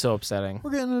 That's so upsetting. we're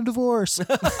getting a divorce.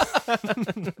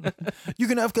 You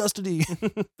can have custody.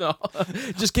 No,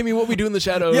 just give me What We Do in the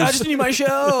Shadows. Yeah, I just need my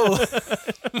show.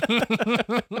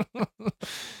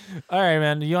 All right,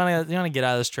 man. You wanna get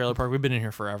out of this trailer park? We've been in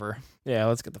here forever. Yeah,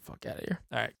 let's get the fuck out of here.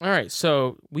 All right. All right,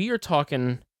 so we are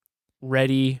talking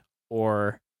Ready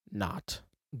or Not.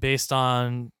 Based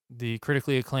on the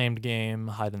critically acclaimed game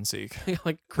Hide and Seek.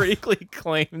 Like critically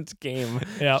acclaimed game.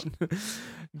 Yep.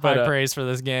 But High praise for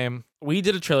this game. we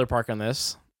did a trailer park on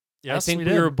this. Yes, I think we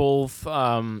we did. were both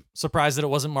Surprised that it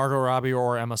wasn't Margot Robbie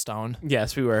or Emma Stone.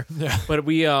 yes, we were. Yeah. But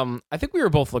we I think we were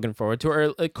both looking forward to it,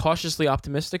 or like cautiously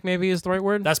optimistic maybe is the right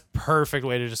word. That's perfect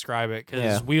way to describe it, because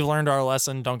Yeah. we've learned our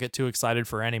lesson. Don't get too excited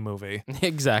for any movie.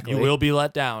 Exactly. You will be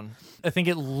let down. I think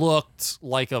it looked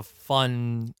like a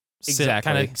fun,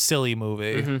 Exactly. kind of silly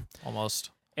movie, Mhm.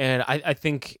 almost. And I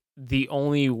think the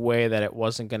only way that it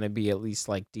wasn't going to be at least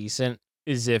like decent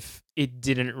is if it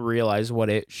didn't realize what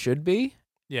it should be.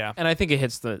 Yeah. And I think it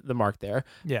hits the mark there.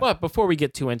 Yeah. But before we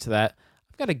get too into that,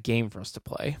 I've got a game for us to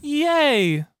play.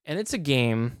 Yay! And it's a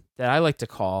game that I like to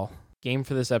call Game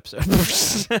for This Episode.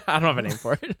 I don't have a name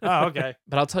for it. Oh, okay.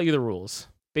 But I'll tell you the rules.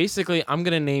 Basically, I'm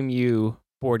going to name you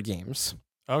board games.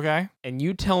 Okay. And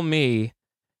you tell me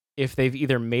if they've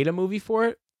either made a movie for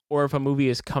it or if a movie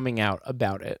is coming out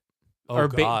about it. Oh, or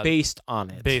God. based on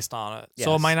it. Based on it.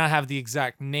 So it Yes. might not have the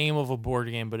exact name of a board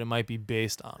game, but it might be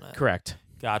based on it. Correct.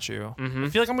 Got you. Mhm. I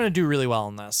feel like I'm going to do really well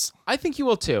in this. I think you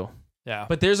will too. Yeah.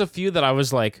 But there's a few that I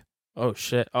was like, oh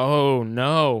shit. Oh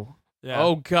no. Yeah.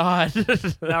 Oh God.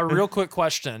 Now, real quick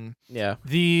question. Yeah.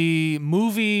 The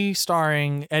movie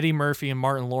starring Eddie Murphy and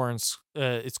Martin Lawrence,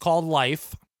 it's called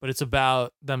Life, but it's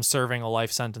about them serving a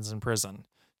life sentence in prison.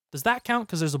 Does that count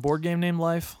because there's a board game named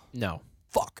Life? No.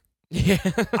 Fuck. Yeah.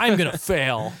 I'm going to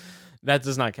fail. That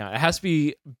does not count. It has to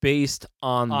be based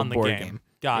on the board game.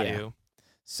 Got Yeah. you.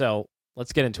 So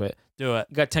let's get into it. Do it.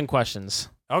 We got 10 questions.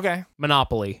 Okay.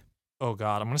 Monopoly. Oh,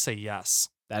 God. I'm going to say yes.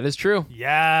 That is true.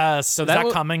 Yes. So Is that that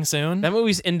mo- coming soon? That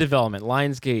movie's in development.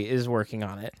 Lionsgate is working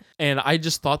on it. And I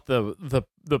just thought the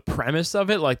premise of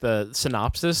it, like the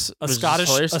synopsis, a was just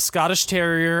hilarious. Scottish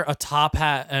terrier, a top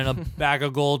hat, and a bag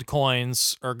of gold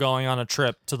coins are going on a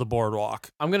trip to the boardwalk.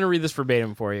 I'm going to read this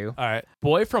verbatim for you. All right.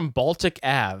 Boy from Baltic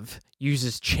Ave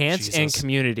uses chance and Jesus.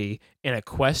 community in a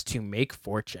quest to make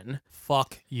fortune.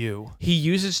 Fuck you. He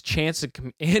uses chance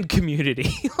and community.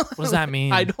 What does that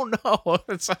mean? I don't know.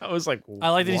 I was like, I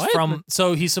like that he's what? from.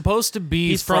 So he's supposed to be.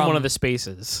 He's from one of the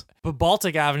spaces. But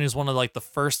Baltic Avenue is one of like the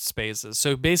first spaces.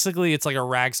 So basically, it's like a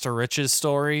rags to riches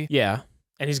story. Yeah.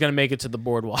 And he's going to make it to the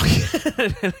boardwalk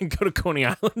and go to Coney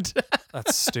Island.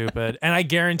 That's stupid. And I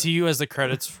guarantee you, as the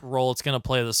credits roll, it's gonna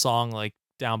play the song like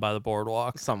 "Down by the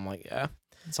Boardwalk." Something like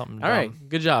Something. All dumb. right.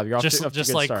 Good job. You're off Just to a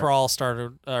just good like start. Crawl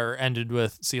started or ended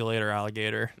with "See you later,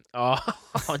 alligator." Oh,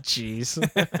 jeez.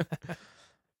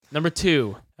 Number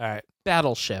 2. All right.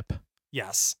 Battleship.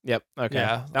 Yes. Yep. Okay.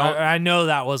 Yeah. That I know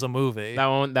that was a movie. That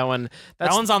one. That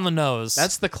one's on the nose.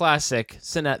 That's the classic,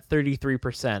 sitting at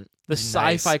 33%. The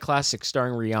sci-fi classic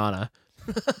starring Rihanna.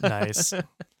 Nice.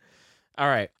 All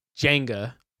right.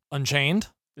 Jenga. Unchained.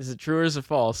 Is it true or is it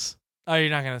false? Oh, you're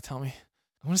not gonna tell me.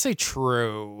 I'm gonna say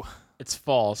true. It's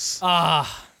false.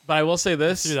 Ah, But I will say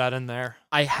this. threw that in there.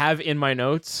 I have in my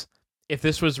notes, if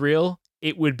this was real,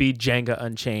 it would be Jenga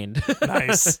Unchained.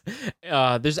 Nice.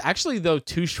 There's actually, though,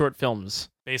 2 short films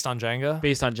Based on Jenga.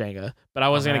 based on Jenga, but I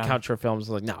wasn't going to man. count short films.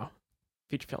 I was like, no,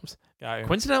 feature films. Got you.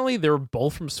 Coincidentally, they were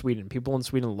both from Sweden. People in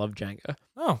Sweden love Jenga.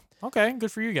 Oh, okay.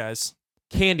 Good for you guys.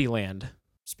 Candyland.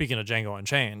 Speaking of Django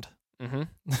Unchained.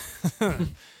 Mm-hmm.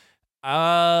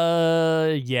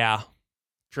 Yeah.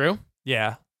 True?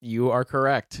 Yeah. You are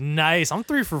correct. Nice. I'm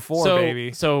 3 for 4,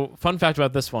 baby. So, fun fact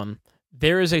about this one.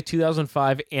 There is a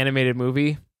 2005 animated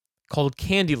movie called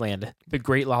Candyland, The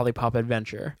Great Lollipop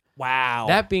Adventure. Wow.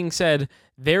 That being said,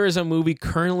 there is a movie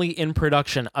currently in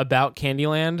production about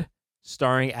Candyland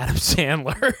starring Adam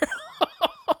Sandler.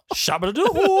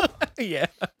 Shabba-da-doo. Yeah.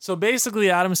 So basically,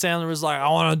 Adam Sandler was like, I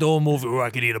want to do a movie where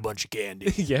I could eat a bunch of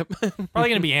candy. Yep. Probably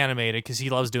going to be animated because he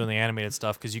loves doing the animated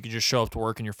stuff because you can just show up to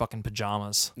work in your fucking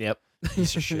pajamas. Yep.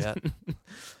 Piece of shit.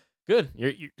 Good.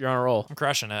 You're on a roll. I'm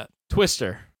crushing it.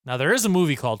 Twister. Now, there is a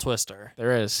movie called Twister.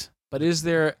 There is. But is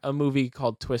there a movie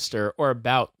called Twister or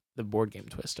about the board game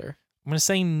Twister? I'm going to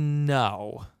say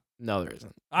no. No, there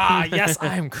isn't. Ah, yes,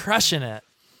 I am crushing it.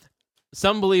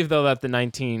 Some believe, though, that the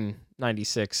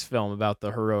 1996 film about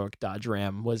the heroic Dodge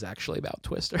Ram was actually about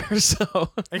Twister.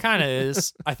 So It kind of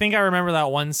is. I think I remember that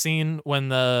one scene when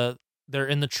they're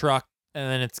in the truck and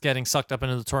then it's getting sucked up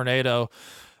into the tornado.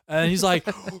 And he's like,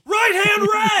 right hand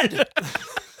red!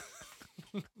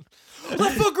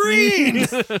 Left foot green!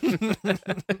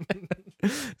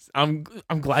 I'm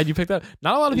glad you picked that.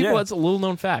 Not a lot of people. Yeah. That's a little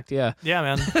known fact. Yeah. Yeah,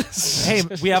 man. Hey,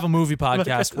 we have a movie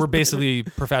podcast. We're basically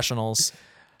professionals.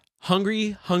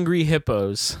 Hungry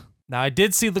Hippos. Now, I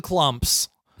did see the clumps.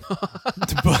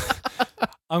 But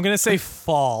I'm going to say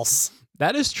false.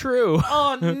 That is true.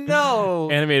 Oh, no.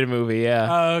 Animated movie,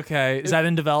 yeah. Okay. Is that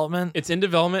in development? It's in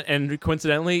development, and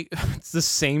coincidentally, it's the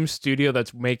same studio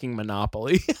that's making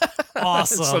Monopoly.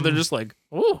 Awesome. So they're just like,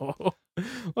 ooh,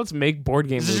 let's make board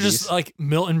game This is movies. just like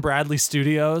Milton Bradley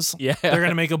Studios. Yeah. They're going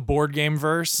to make a board game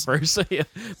verse. Yeah.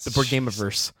 The board game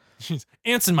verse.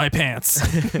 Ants in my pants.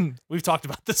 We've talked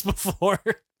about this before.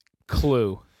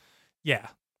 Clue. Yeah.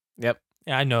 Yep.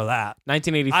 Yeah, I know that.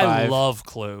 1985. I love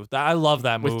Clue. I love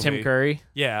that movie. with Tim Curry.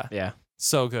 Yeah. Yeah.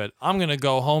 So good. I'm going to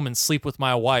go home and sleep with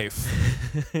my wife.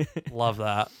 Love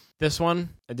that. This one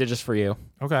I did just for you.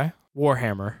 Okay.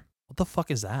 Warhammer. What the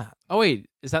fuck is that? Oh wait,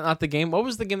 is that not the game? What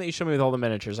was the game that you showed me with all the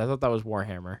miniatures? I thought that was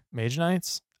Warhammer. Mage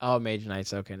Knights? Oh, Mage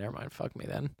Knights. Okay, never mind. Fuck me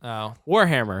then. Oh.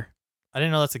 Warhammer. I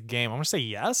didn't know that's a game. I'm going to say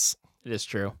yes. It is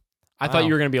true. I thought Wow.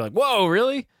 you were going to be like, whoa,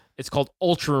 really? It's called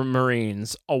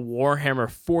Ultramarines, a Warhammer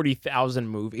 40,000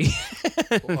 movie.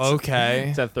 Okay.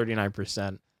 It's at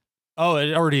 39%. Oh,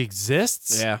 it already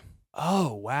exists? Yeah.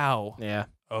 Oh, wow. Yeah.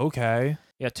 Okay.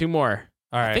 Yeah, 2 more.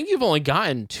 All right. I think you've only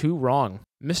gotten 2 wrong.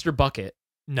 Mr. Bucket.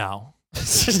 No.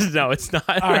 No, it's not.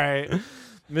 All right.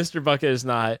 Mr. Bucket is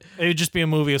not. It would just be a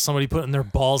movie of somebody putting their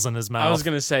balls in his mouth. I was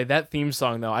going to say that theme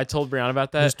song, though. I told Brianna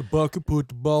about that. Mr. Bucket put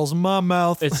the balls in my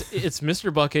mouth. It's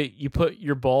Mr. Bucket. You put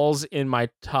your balls in my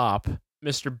top.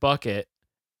 Mr. Bucket.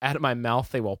 Out of my mouth,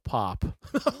 they will pop.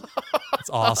 That's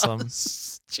awesome.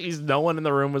 Jeez, no one in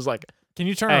the room was like, can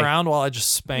you turn around while I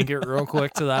just spank it real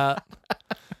quick to that?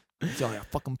 It's like a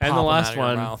fucking and the popping last out of your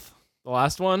one. mouth. The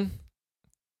last one.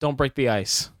 Don't break the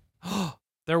ice.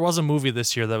 There was a movie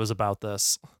this year that was about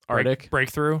this. Arctic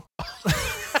Breakthrough.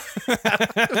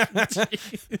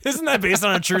 Isn't that based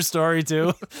on a true story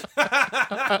too?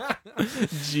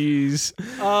 Jeez.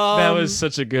 That was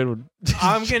such a good one.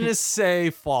 I'm going to say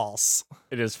false.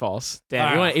 It is false.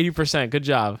 Damn, you went 80%. Good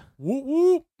job. Whoop,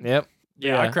 whoop. Yep.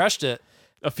 Yeah, I crushed it.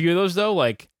 A few of those, though,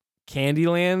 like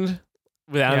Candyland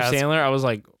with Adam Sandler, I was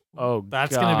like, oh,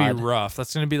 that's God. going to be rough.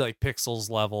 That's going to be like Pixels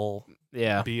level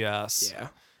BS. Yeah.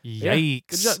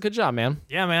 Yikes. Yeah. Good job, man.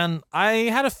 Yeah, man. I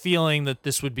had a feeling that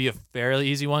this would be a fairly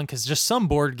easy one because just some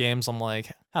board games, I'm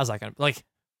like, how's that going to be? Like,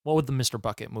 what would the Mr.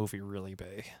 Bucket movie really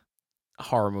be? A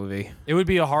horror movie. It would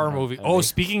be a horror movie. Oh,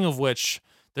 speaking of which,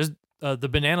 there's the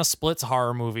Banana Splits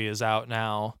horror movie is out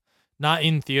now. Not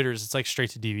in theaters. It's like straight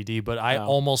to DVD, but I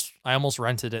almost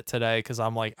rented it today because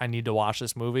I'm like, I need to watch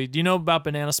this movie. Do you know about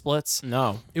Banana Splits?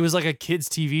 No. It was like a kids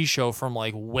TV show from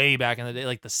like way back in the day,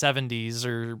 like the 70s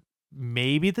or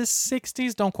maybe the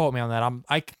 60s. Don't quote me on that.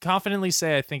 I can confidently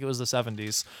say I think it was the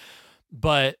 70s.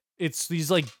 But it's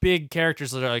these like big characters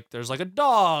that are like, there's like a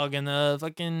dog and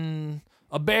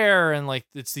a bear, and like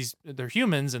they're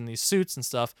humans in these suits and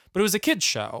stuff. But it was a kids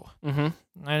show. Mm-hmm.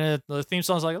 And the theme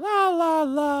song's like la la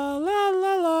la la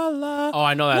la la la. Oh,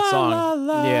 I know that song. La,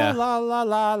 la, yeah. La la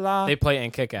la la. They play it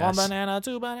in Kick-Ass. 1 banana,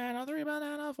 2 banana, 3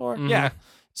 banana, 4. Mhm. Yeah.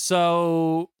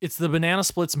 So it's the Banana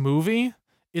Splits movie.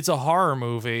 It's a horror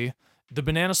movie. The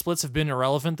Banana Splits have been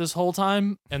irrelevant this whole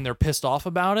time, and they're pissed off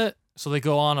about it. So they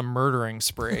go on a murdering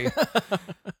spree.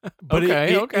 But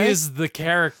it is the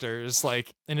characters,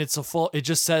 like, and it's it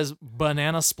just says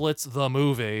Banana Splits the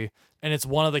movie, and it's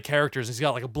one of the characters. He's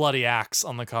got like a bloody axe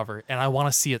on the cover, and I want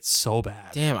to see it so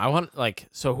bad. Damn, I want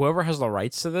so whoever has the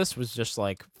rights to this was just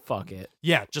like, fuck it.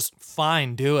 Yeah, just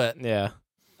fine, do it. Yeah.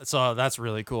 So that's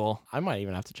really cool. I might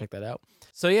even have to check that out.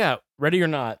 So yeah, ready or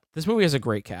not, this movie has a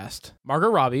great cast. Margot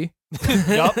Robbie.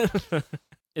 Yup.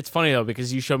 It's funny though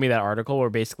because you showed me that article where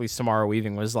basically Samara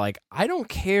Weaving was like, I don't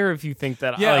care if you think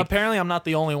that. Yeah, apparently I'm not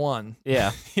the only one.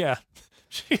 Yeah. Yeah.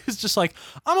 She was just like,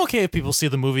 I'm okay if people see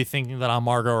the movie thinking that I'm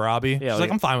Margot Robbie. Yeah, She's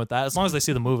like, I'm fine with that as long as they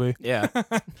see the movie. Yeah.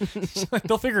 She's like,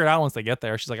 they'll figure it out once they get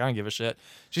there. She's like, I don't give a shit.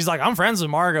 She's like, I'm friends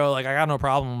with Margot. Like, I got no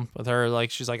problem with her.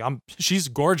 Like, she's like, she's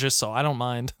gorgeous, so I don't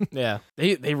mind. Yeah.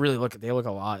 They really look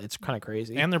a lot. It's kind of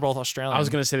crazy. And they're both Australian. I was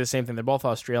gonna say the same thing. They're both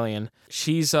Australian.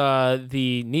 She's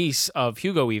the niece of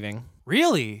Hugo Weaving.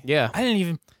 Really? Yeah. I didn't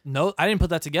even know. I didn't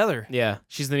put that together. Yeah.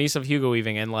 She's the niece of Hugo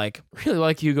Weaving and like really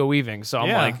like Hugo Weaving. So I'm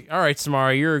Yeah. like, all right,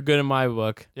 Samara, you're good in my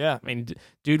book. Yeah. I mean,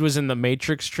 dude was in the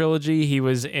Matrix trilogy. He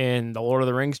was in the Lord of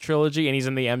the Rings trilogy, and he's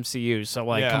in the MCU. So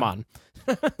like, Yeah. come on.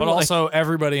 But also,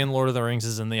 everybody in Lord of the Rings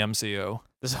is in the MCU.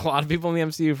 There's a lot of people in the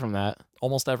MCU from that.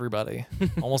 Almost everybody.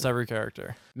 Almost every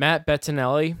character. Matt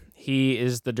Bettinelli, he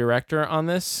is the director on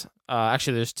this.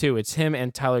 Actually, there's 2. It's him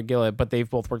and Tyler Gillett, but they've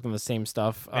both worked on the same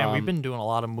stuff. Man, we've been doing a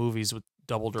lot of movies with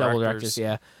double directors.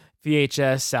 Yeah.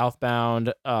 VHS,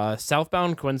 Southbound.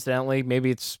 Southbound, coincidentally,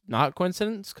 maybe it's not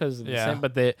coincidence because the same,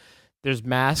 but there's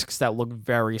masks that look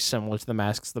very similar to the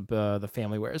masks the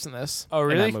family wears in this. Oh,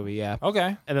 really? In that movie, yeah.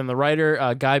 Okay. And then the writer,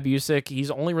 Guy Busick,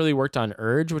 he's only really worked on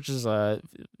Urge, which is a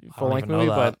full-length even know movie,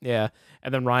 that. but yeah.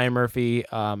 And then Ryan Murphy,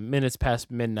 Minutes Past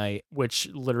Midnight, which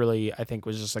literally I think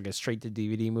was just like a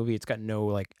straight-to-DVD movie. It's got no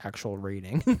like actual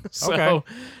rating. So, Okay.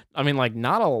 I mean, like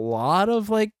not a lot of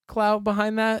like clout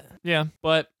behind that, Yeah.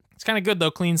 but It's kind of good,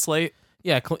 though. Clean slate.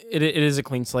 yeah, it is a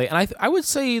clean slate. And I would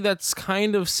say that's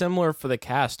kind of similar for the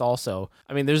cast also.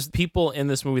 I mean, there's people in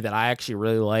this movie that I actually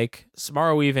really like.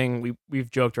 Samara Weaving,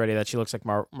 we've joked already that she looks like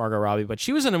Margot Robbie, but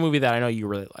she was in a movie that I know you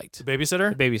really liked. The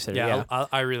Babysitter? The Babysitter, yeah.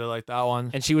 I really like that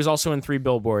one. And she was also in 3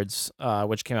 Billboards,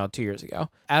 which came out 2 years ago.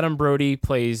 Adam Brody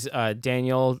plays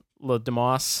Daniel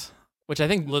Ladomas, which I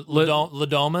think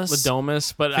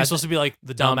Ladomas, but he's supposed to be like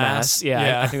the dumbass.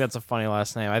 Yeah, I think that's a funny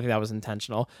last name. I think that was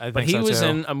intentional. I But think he so, was too.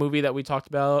 in a movie that we talked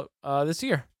about this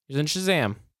year. He was in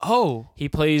Shazam. Oh. He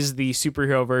plays the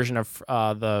superhero version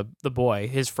of the boy,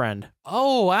 his friend.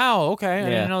 Oh, wow. Okay. I Yeah.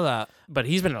 didn't know that. But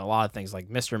he's been in a lot of things like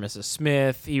Mr. and Mrs.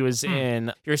 Smith. He was in,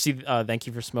 you ever see Thank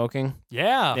You for Smoking?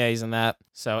 Yeah. Yeah, he's in that.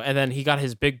 So, and then he got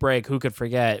his big break, who could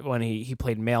forget, when he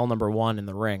played male number 1 in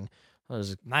The Ring. That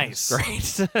was Nice.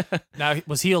 great. Now,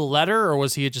 was he a letter or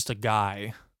was he just a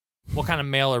guy? What kind of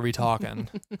male are we talking?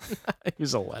 He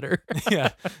was a letter.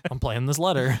 Yeah. I'm playing this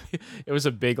letter. It was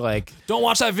a big, like... Don't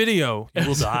watch that video. You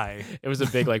will die. It was a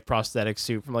big, like, prosthetic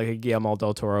suit from, like, a Guillermo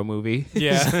del Toro movie.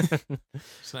 Yeah.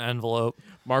 It's an envelope.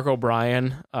 Mark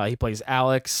O'Brien, he plays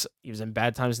Alex. He was in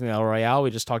Bad Times in the El Royale.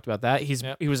 We just talked about that.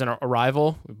 He was in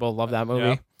Arrival. We both love that movie.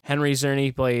 Yep. Henry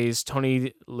Czerny plays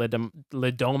Tony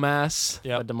Ledomas.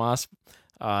 Yep. Ledomas.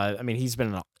 I mean, he's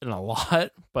been in a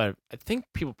lot, but I think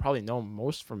people probably know him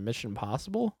most from Mission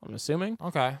Impossible, I'm assuming.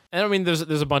 Okay. And I mean, there's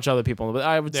a bunch of other people, but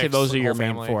I would say Yeah, those just are the your whole main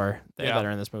family. 4 that Yeah.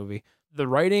 are in this movie. The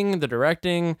writing, the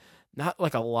directing, not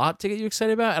like a lot to get you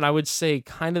excited about, and I would say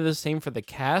kind of the same for the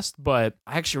cast, but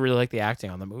I actually really like the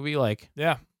acting on the movie. Like,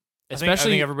 Yeah. I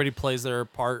especially, think everybody plays their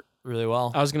part really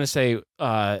well. I was gonna say,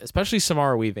 especially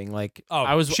Samara Weaving. Like,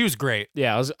 she was great.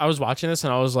 Yeah, I was watching this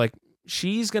and I was like,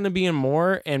 she's gonna be in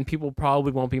more, and people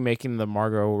probably won't be making the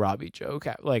Margot Robbie joke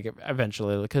like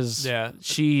eventually, because Yeah.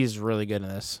 she's really good in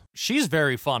this. She's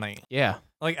very funny. Yeah,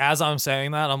 Like, as I'm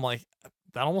saying that, I'm like,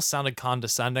 that almost sounded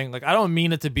condescending. Like, I don't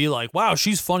mean it to be like, wow,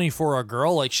 she's funny for a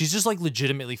girl. Like, she's just like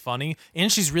legitimately funny.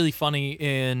 And she's really funny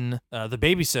in The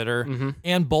Babysitter. Mm-hmm.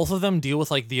 And both of them deal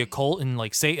with like the occult and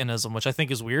like Satanism, which I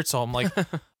think is weird. So I'm like,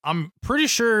 I'm pretty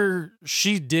sure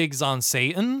she digs on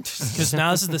Satan, because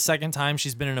now this is the second time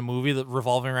she's been in a movie that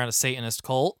revolving around a Satanist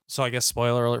cult. So I guess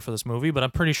spoiler alert for this movie, but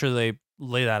I'm pretty sure they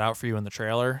lay that out for you in the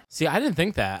trailer. see, I didn't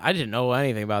think that. I didn't know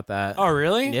anything about that. Oh,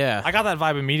 really? Yeah. I got that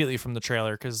vibe immediately from the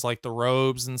trailer, because like the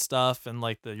robes and stuff and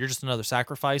like the "you're just another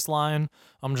sacrifice" line.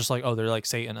 I'm just like, oh, they're like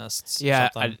Satanists. or Yeah,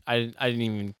 something. I didn't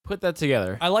even put that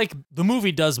together. I like the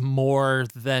movie does more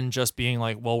than just being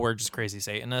like, well, we're just crazy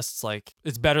Satanists. Like,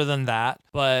 it's better than that.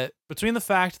 But between the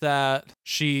fact that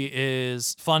she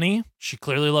is funny, she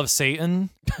clearly loves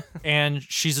Satan, and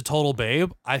she's a total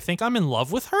babe, I think I'm in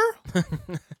love with her.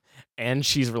 And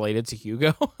she's related to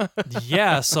Hugo.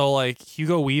 Yeah, so like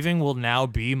Hugo Weaving will now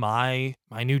be my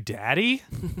new daddy.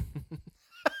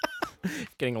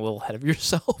 Getting a little ahead of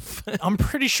yourself. I'm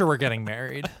pretty sure we're getting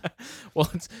married.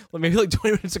 Well, maybe like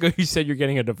 20 minutes ago you said you're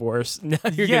getting a divorce. Now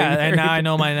you're Yeah, getting and now married. I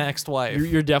know my next wife.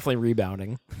 You're definitely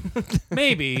rebounding.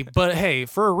 Maybe, but hey,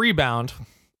 for a rebound,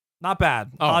 not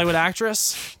bad. Oh. Hollywood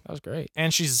actress, That was great.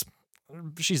 and she's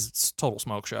a total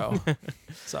smoke show.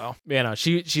 So Yeah, no,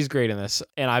 she's great in this,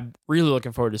 and I'm really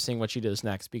looking forward to seeing what she does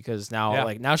next, because now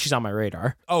Yeah. now she's on my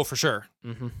radar. oh, for sure.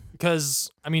 Mm-hmm. Because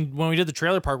I mean, when we did the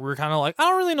trailer park, we were kind of like, I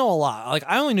don't really know a lot. Like,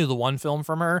 I only knew the one film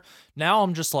from her. Now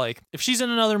I'm just like, if she's in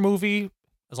another movie,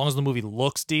 as long as the movie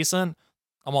looks decent,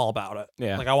 I'm all about it.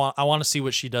 Yeah. Like, I want to see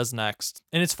what she does next.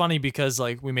 And it's funny because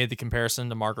like we made the comparison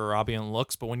to Margot Robbie in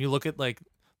looks, but when you look at like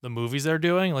the movies they're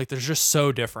doing, like they're just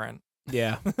so different.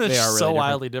 Yeah, They're they are really so different.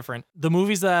 wildly different. The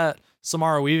movies that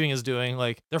Samara Weaving is doing,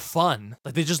 like, they're fun.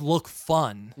 Like, they just look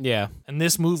fun. Yeah, And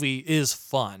this movie is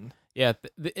fun. yeah.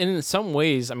 In some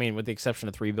ways, I mean, with the exception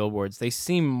of 3 Billboards, they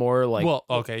seem more like. Well,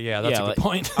 okay, yeah, that's a good like-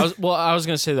 point. I was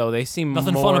gonna say though, they seem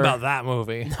Nothing more, fun about that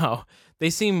movie. No,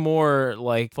 they seem more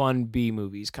like fun B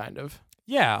movies, kind of.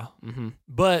 Yeah, Mm-hmm.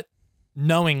 but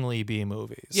knowingly B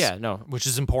movies. Yeah, no, Which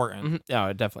is important. mhm. No,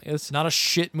 it definitely is. It's not a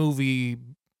shit movie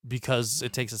because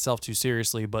it takes itself too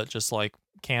seriously, but just like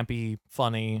campy,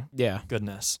 funny Yeah.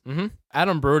 goodness. Mm-hmm.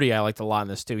 Adam Brody, I liked a lot in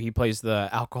this too. He plays the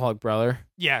alcoholic brother,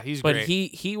 Yeah, he's but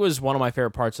great. he was one of my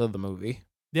favorite parts of the movie.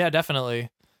 Yeah, definitely.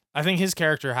 I think his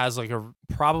character has like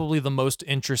probably the most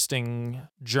interesting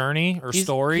journey or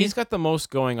story. He's got the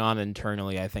most going on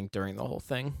internally, I think, during the whole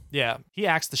thing. Yeah, he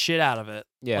acts the shit out of it.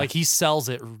 Yeah. Like he sells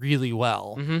it really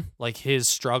well. Mm-hmm. Like his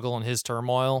struggle and his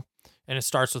turmoil. And it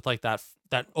starts with like that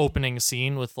opening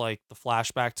scene with like the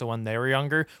flashback to when they were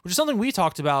younger, which is something we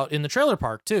talked about in the trailer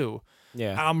park too.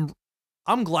 Yeah.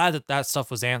 I'm glad that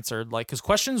stuff was answered. Like, because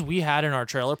questions we had in our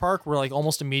trailer park were like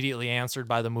almost immediately answered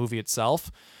by the movie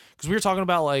itself. Because we were talking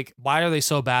about like, why are they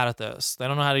so bad at this? They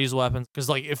don't know how to use weapons. Because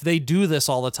like, if they do this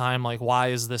all the time, like, why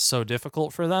is this so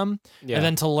difficult for them? Yeah. And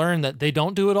then to learn that they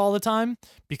don't do it all the time,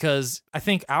 because I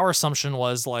think our assumption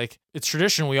was like, it's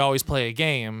tradition. We always play a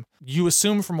game. You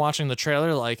assume from watching the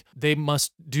trailer, like they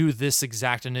must do this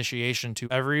exact initiation to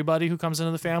everybody who comes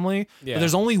into the family. Yeah. But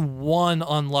there's only one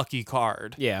unlucky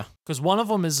card. Yeah. Because one of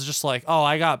them is just like, oh,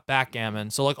 I got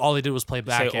backgammon. So like all they did was play Say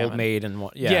backgammon. Old Maid and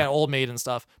what? Yeah, Old Maid and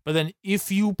stuff. But then if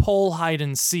you pull hide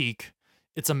and seek,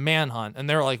 it's a manhunt. And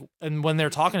they're like, and when they're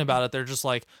talking about it, they're just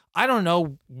like, I don't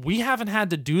know, we haven't had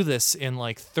to do this in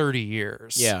like 30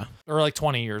 years. Yeah. Or like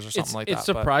 20 years or something like that. It's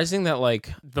surprising that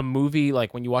like the movie,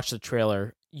 like when you watch the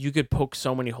trailer, you could poke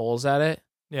so many holes at it.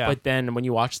 Yeah. But then when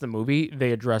you watch the movie,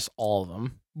 they address all of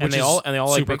them. Which and they is all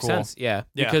like super make cool. sense. Yeah.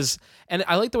 Yeah. Because and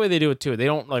I like the way they do it too. They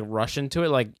don't like rush into it.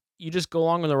 Like you just go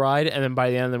along on the ride, and then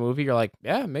by the end of the movie, you're like,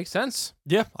 yeah, it makes sense.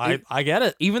 Yeah, I get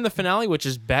it. Even the finale, which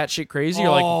is batshit crazy, you're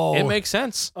like, it makes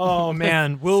sense. Oh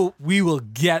man, we will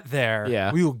get there.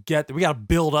 Yeah. We will get there. We got to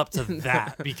build up to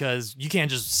that because you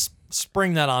can't just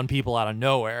spring that on people out of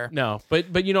nowhere. No,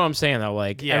 but you know what I'm saying though,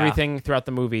 like Yeah. everything throughout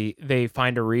the movie, they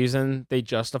find a reason, they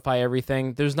justify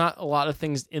everything. There's not a lot of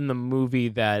things in the movie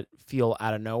that feel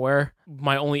out of nowhere.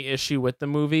 My only issue with the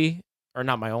movie, or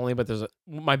not my only, but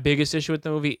my biggest issue with the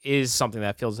movie is something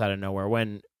that feels out of nowhere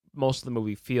when most of the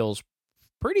movie feels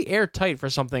pretty airtight for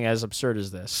something as absurd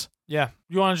as this. Yeah.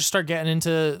 You want to just start getting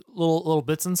into little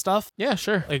bits and stuff? Yeah,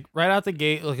 sure. Like right out the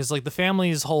gate, like it's like the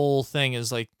family's whole thing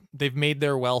is like they've made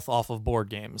their wealth off of board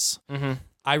games. Mm-hmm.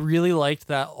 I really liked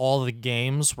that all the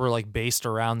games were like based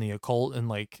around the occult and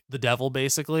like the devil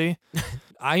basically.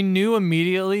 I knew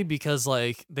immediately because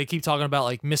like they keep talking about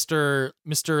like Mr.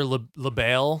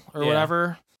 LaBelle or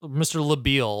whatever, Mr.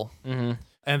 LaBeale. Mm-hmm.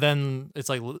 And then it's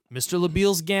like Mr.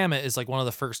 LaBeale's Gamut is like one of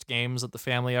the first games that the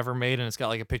family ever made, and it's got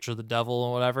like a picture of the devil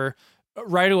and whatever.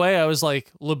 Right away, I was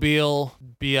like, LaBeale,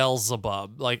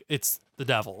 Beelzebub, like it's the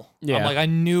devil. Yeah. I'm like, I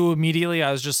knew immediately.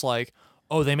 I was just like,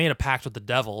 oh, they made a pact with the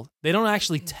devil. They don't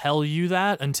actually tell you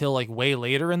that until like way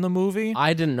later in the movie.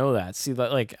 I didn't know that. See,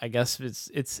 like I guess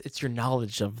it's your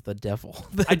knowledge of the devil.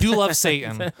 I do love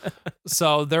Satan,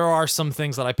 so there are some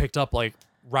things that I picked up like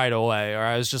right away, or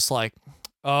I was just like,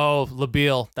 oh,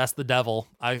 LaBeale, that's the devil.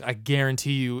 I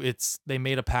guarantee you, they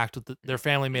made a pact with their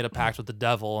family made a pact with the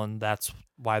devil, and that's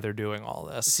why they're doing all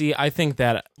this. See, I think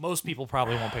that Most people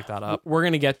probably won't pick that up. we're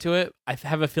gonna get to it. I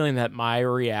have a feeling that my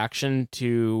reaction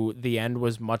to the end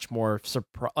was much more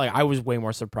surprised. Like I was way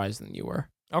more surprised than you were.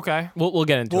 Okay. We'll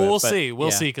get into it. We'll but see. We'll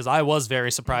yeah. see, because I was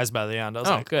very surprised by the end. I was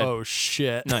Oh, like, good. oh,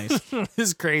 shit. Nice. This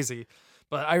is crazy.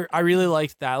 But I really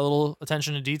liked that little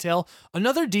attention to detail.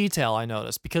 Another detail I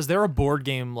noticed, because they're a board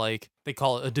game, like, they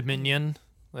call it a Dominion.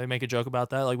 They make a joke about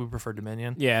that. Like, we prefer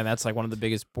Dominion. Yeah, that's like one of the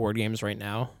biggest board games right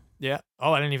now. Yeah.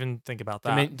 Oh, I didn't even think about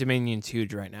that. Dominion's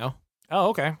huge right now. Oh,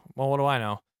 okay. Well, what do I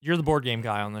know? You're the board game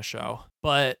guy on this show.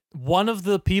 But one of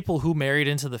the people who married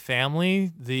into the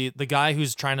family, the guy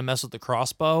who's trying to mess with the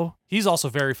crossbow, he's also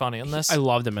very funny in this. I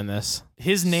loved him in this.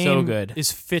 His name So good.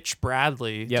 is Fitch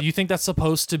Bradley. Yep. Do you think that's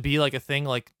supposed to be like a thing?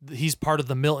 Like he's part of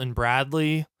the Milton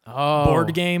Bradley Oh,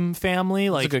 board game family?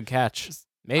 That's Like a good catch.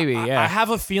 Maybe, I yeah. have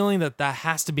a feeling that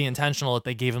has to be intentional that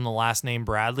they gave him the last name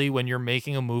Bradley when you're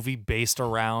making a movie based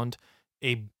around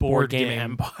a board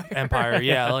game empire.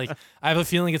 Yeah, like I have a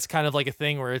feeling it's kind of like a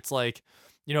thing where it's like,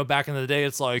 you know, back in the day,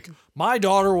 it's like my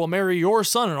daughter will marry your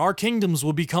son and our kingdoms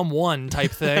will become one type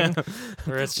thing.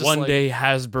 Where it's just One like, day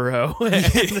Hasbro.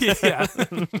 yeah.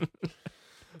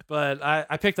 But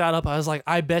I picked that up. I was like,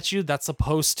 I bet you that's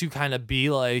supposed to kind of be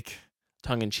like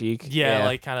Tongue in cheek. yeah,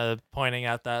 like kind of pointing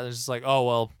at that. It's just like, oh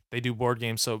well, they do board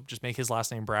games, so just make his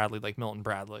last name Bradley, like Milton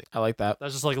Bradley. I like that.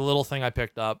 That's just like a little thing I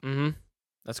picked up. Mm-hmm.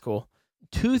 That's cool.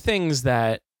 Two things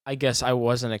that I guess I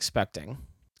wasn't expecting.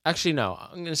 Actually, no,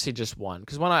 I'm going to say just one,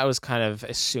 because one I was kind of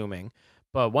assuming.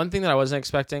 But one thing that I wasn't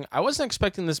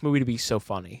expecting this movie to be so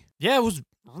funny. Yeah, it was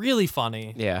really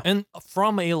funny. Yeah. And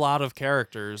from a lot of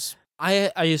characters.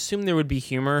 I assumed there would be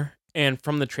humor, and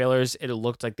from the trailers, it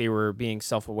looked like they were being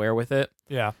self-aware with it.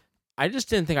 Yeah. I just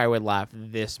didn't think I would laugh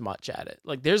this much at it.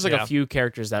 Like, there's like Yeah. a few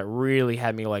characters that really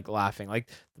had me like laughing. Like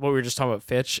what we were just talking about,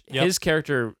 Fitch. Yep. His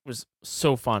character was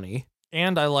so funny.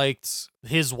 And I liked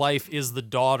his wife is the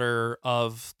daughter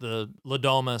of the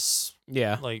Ladomus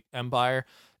Yeah. like empire.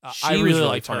 She I was really really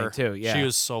liked funny her too, yeah. She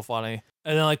was so funny.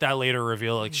 And then like that later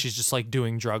reveal, like she's just like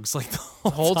doing drugs like the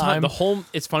whole time.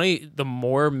 It's funny, the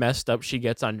more messed up she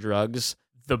gets on drugs,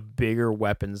 the bigger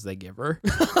weapons they give her.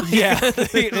 Yeah. And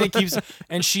it keeps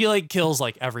and she like kills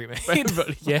like every maid.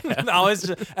 But yeah. I was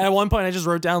just, at one point I just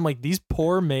wrote down like these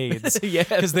poor maids. Yeah.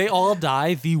 Because they all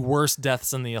die the worst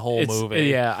deaths in the whole movie.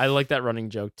 Yeah, I like that running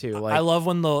joke too. Like I love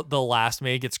when the last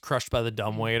maid gets crushed by the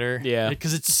dumbwaiter. Yeah.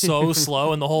 Because it's so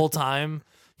slow and the whole time,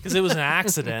 because it was an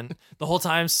accident, the whole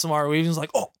time Samara Weaving's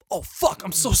like, oh fuck,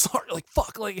 I'm so sorry. Like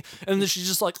fuck, like, and then she's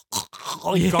just like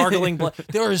gargling blood.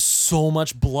 There is so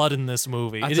much blood in this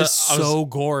movie. It is so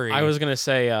gory. I was gonna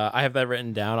say I have that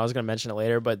written down. I was gonna mention it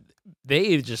later, but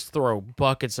they just throw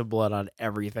buckets of blood on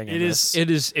everything. It is. It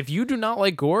is. If you do not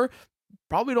like gore,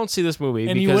 probably don't see this movie.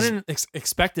 And because, you wouldn't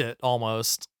expect it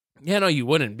almost. Yeah, no, you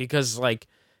wouldn't, because like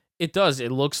It does.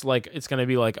 It looks like it's gonna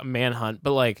be like a manhunt,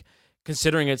 but like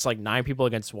considering it's like 9 people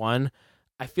against 1,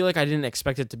 I feel like I didn't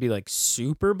expect it to be like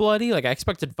super bloody. Like I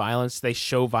expected violence. They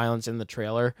show violence in the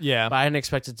trailer. Yeah. But I didn't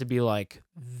expect it to be like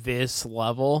this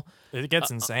level. It gets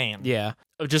insane. Yeah.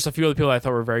 Just a few other people I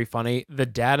thought were very funny. The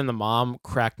dad and the mom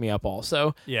cracked me up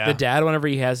also. Yeah. The dad, whenever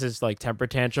he has his like temper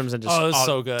tantrums and just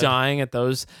so good. dying at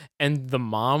those. And the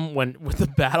mom with the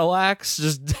battle axe,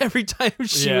 just every time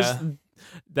she was...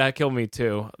 That killed me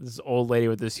too. This old lady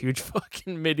with this huge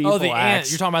fucking medieval the axe.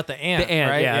 aunt. You're talking about the aunt, The aunt,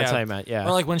 right? yeah, that's what I meant, yeah.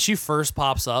 Or like when she first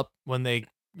pops up, when they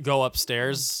go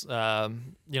upstairs,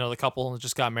 the couple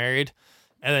just got married,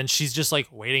 and then she's just like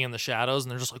waiting in the shadows,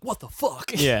 and they're just like, "What the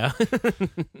fuck?" Yeah.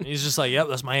 He's just like, "Yep,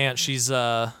 that's my aunt. She's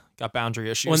got boundary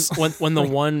issues." When the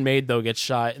one maid though gets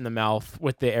shot in the mouth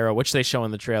with the arrow, which they show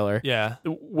in the trailer. Yeah.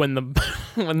 When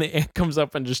the aunt comes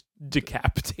up and just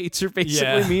decapitates her, basically,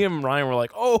 Yeah. me and Ryan were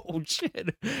like, "Oh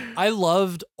shit!" I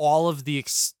loved all of the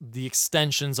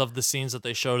extensions of the scenes that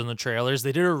they showed in the trailers.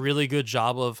 They did a really good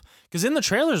job of, because in the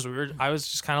trailers I was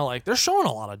just kind of like, they're showing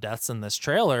a lot of deaths in this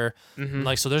trailer,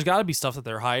 like, so there's got to be stuff that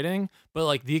they're hiding, but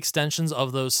like the extensions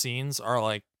of those scenes are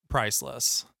like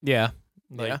priceless. Yeah.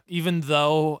 Like, even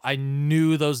though I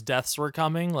knew those deaths were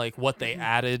coming, like what they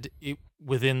added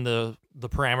within the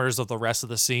parameters of the rest of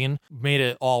the scene made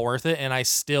it all worth it. And I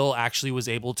still actually was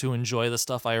able to enjoy the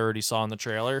stuff I already saw in the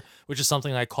trailer, which is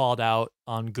something I called out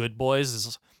on Good Boys,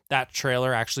 is that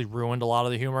trailer actually ruined a lot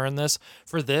of the humor in this.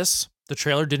 For this, the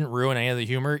trailer didn't ruin any of the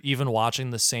humor. Even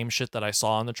watching the same shit that I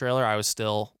saw in the trailer, I was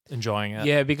still enjoying it.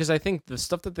 Yeah, because I think the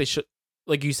stuff that they should,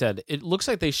 like you said, it looks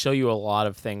like they show you a lot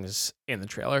of things in the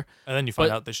trailer. And then you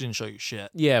find out they didn't show you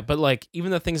shit. Yeah, but like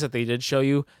even the things that they did show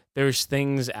you, there's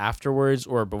things afterwards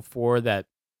or before that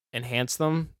enhance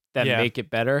them, that make it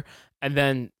better. And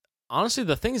then honestly,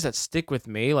 the things that stick with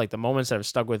me, like the moments that have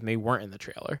stuck with me, weren't in the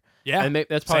trailer. Yeah, and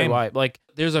that's probably same. why. Like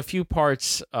there's a few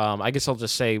parts. I guess I'll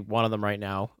just say one of them right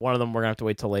now. One of them we're gonna have to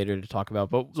wait till later to talk about.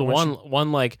 But the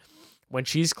one like when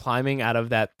she's climbing out of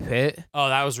that pit. Oh,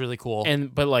 that was really cool.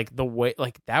 But like the way,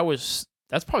 like that's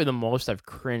probably the most I've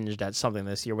cringed at something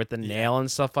this year with the nail and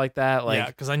stuff like that. Like, yeah,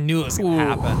 because I knew it was gonna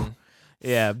happen.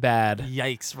 Yeah, bad.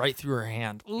 Yikes! Right through her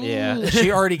hand. Ooh. Yeah,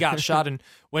 she already got shot, and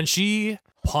when she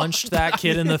punched that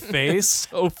kid in the face,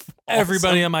 so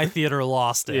everybody in my theater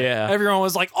lost it. Yeah, everyone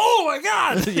was like, "Oh my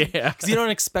god!" Yeah, because you don't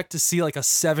expect to see like a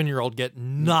 7-year-old get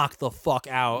knocked the fuck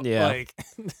out. Yeah, like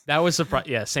that was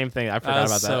surprising. Yeah, same thing. I forgot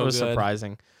about that. So it was good.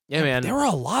 surprising. Yeah, man. There were a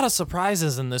lot of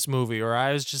surprises in this movie where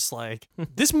I was just like,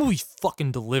 this movie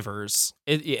fucking delivers.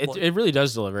 It really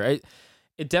does deliver.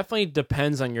 It definitely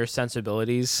depends on your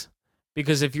sensibilities,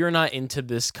 because if you're not into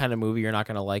this kind of movie, you're not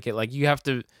going to like it. Like, you have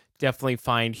to definitely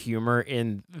find humor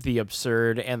in the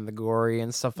absurd and the gory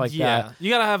and stuff like that. Yeah, you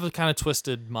got to have a kind of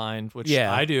twisted mind, which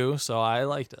I do, so I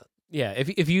liked it. Yeah,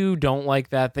 if you don't like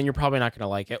that, then you're probably not going to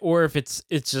like it. Or if it's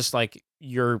just like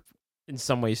you're in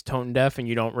some ways tone deaf and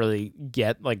you don't really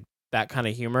get like that kind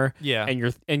of humor. Yeah.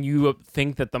 And you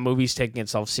think that the movie's taking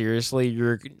itself seriously,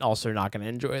 you're also not going to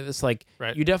enjoy this. Like,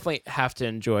 you definitely have to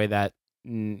enjoy that,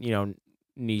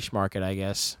 niche market, I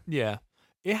guess. Yeah.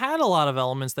 It had a lot of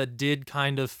elements that did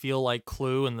kind of feel like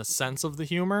Clue in the sense of the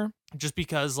humor, just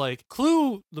because like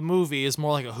Clue, the movie, is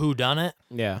more like a whodunit.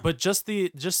 Yeah. But just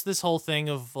this whole thing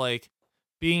of like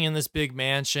being in this big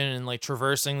mansion and like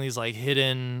traversing these like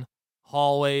hidden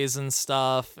hallways and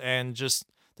stuff, and just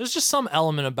there's just some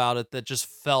element about it that just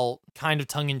felt kind of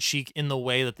tongue-in-cheek in the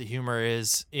way that the humor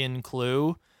is in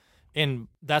Clue. And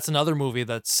that's another movie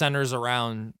that centers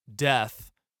around death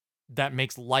that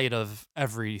makes light of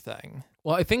everything.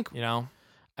 Well, I think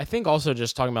also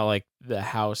just talking about like the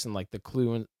house and like the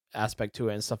Clue aspect to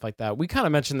it and stuff like that. We kind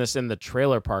of mentioned this in the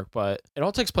trailer park, but it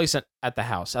all takes place at the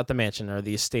house, at the mansion or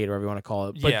the estate, or whatever you want to call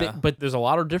it. But but there's a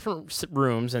lot of different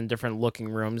rooms and different looking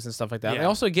rooms and stuff like that. Yeah. They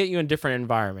also get you in different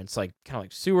environments, like kind of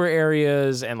like sewer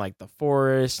areas and like the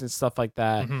forest and stuff like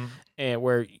that. Mm-hmm. And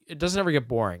where it doesn't ever get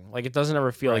boring. Like, it doesn't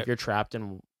ever feel like you're trapped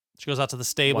in. She goes out to the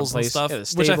stables and stuff, the which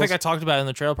I stables. think I talked about in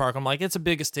the trailer park. I'm like, it's a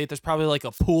big estate. There's probably like a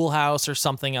pool house or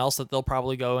something else that they'll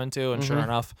probably go into. And sure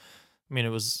enough, I mean, it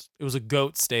was a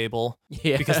goat stable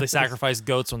because they sacrifice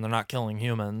goats when they're not killing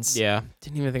humans. Yeah,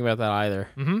 didn't even think about that either.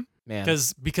 Mm-hmm. Man,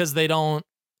 because they don't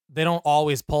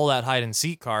always pull that hide and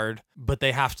seek card, but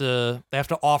they have to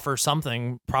offer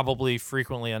something probably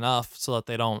frequently enough so that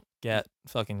they don't get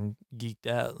fucking geeked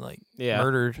out, like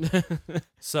murdered.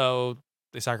 So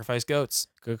they sacrifice goats.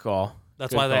 Good call.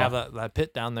 That's why they have that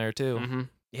pit down there too. Mm-hmm.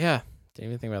 Yeah, didn't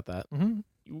even think about that. Mm-hmm.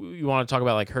 You want to talk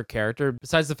about like her character?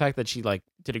 Besides the fact that she like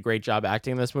did a great job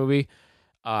acting in this movie,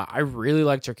 I really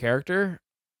liked her character.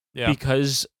 Yeah.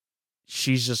 Because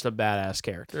she's just a badass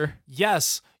character.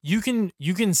 Yes, you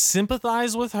can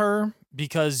sympathize with her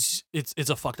because it's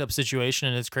a fucked up situation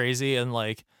and it's crazy and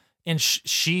like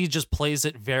she just plays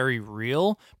it very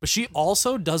real, but she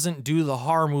also doesn't do the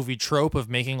horror movie trope of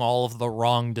making all of the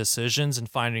wrong decisions and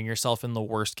finding yourself in the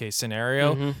worst case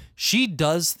scenario. Mhm. She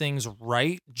does things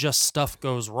right, just stuff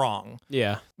goes wrong.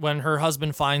 Yeah. When her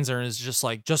husband finds her and is just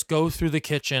like, just go through the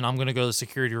kitchen, I'm going to go to the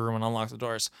security room and unlock the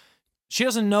doors. She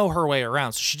doesn't know her way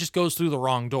around, so she just goes through the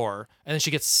wrong door, and then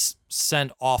she gets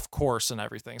sent off course and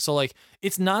everything. So, like,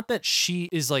 it's not that she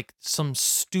is, like, some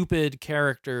stupid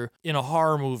character in a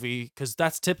horror movie, because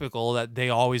that's typical, that they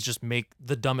always just make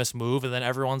the dumbest move, and then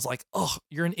everyone's like, oh,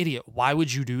 you're an idiot. Why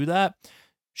would you do that?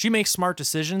 She makes smart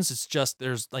decisions. It's just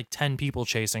there's, like, 10 people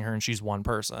chasing her, and she's one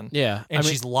person. Yeah. And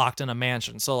she's locked in a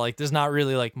mansion. So, like, there's not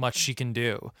really, like, much she can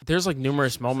do. There's, like,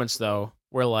 numerous moments, though,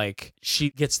 where like she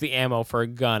gets the ammo for a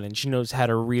gun and she knows how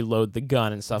to reload the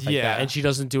gun and stuff like that, and she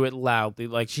doesn't do it loudly.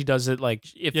 Like she does it like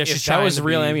if that was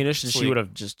real ammunition, she would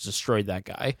have just destroyed that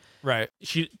guy. Right.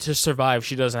 She to survive,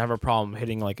 she doesn't have a problem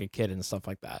hitting like a kid and stuff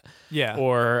like that. Yeah.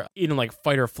 Or even like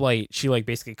fight or flight, she like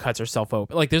basically cuts herself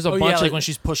open. Like there's a bunch of like when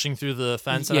she's pushing through the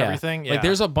fence and everything. Yeah. Like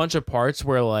there's a bunch of parts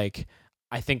where like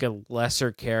I think a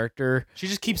lesser character. She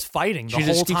just keeps fighting the she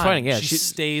whole just keeps time. fighting. Yeah, she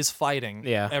stays fighting.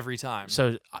 Every time.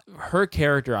 So her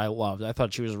character, I loved. I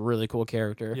thought she was a really cool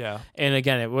character. Yeah. And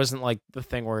again, it wasn't like the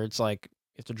thing where it's like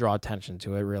you have to draw attention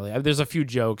to it. Really, there's a few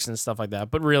jokes and stuff like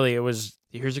that, but really, it was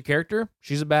here's a character.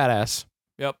 She's a badass.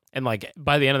 Yep. And like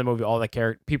by the end of the movie, all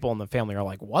the people in the family are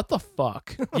like, "What the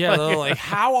fuck?" Yeah, they're like,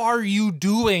 "How are you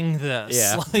doing this?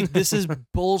 Yeah. Like this is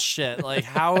bullshit. Like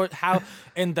how?"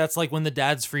 And that's like when the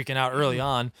dad's freaking out early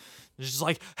on. It's just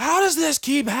like, how does this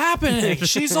keep happening?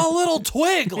 She's a little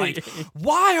twig. Like,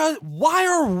 why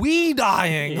are we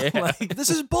dying? Yeah. Like,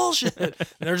 this is bullshit. And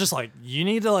they're just like, you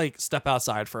need to like step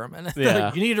outside for a minute. Yeah.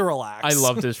 Like, you need to relax. I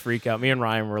loved his freak out. Me and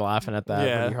Ryan were laughing at that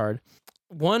Yeah. pretty hard.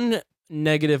 One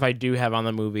negative I do have on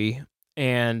the movie,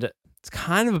 and it's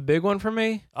kind of a big one for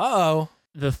me. Uh-oh.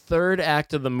 The third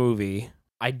act of the movie,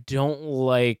 I don't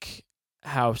like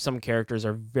how some characters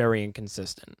are very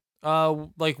inconsistent.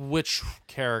 Like which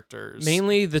characters?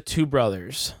 Mainly the two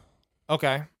brothers.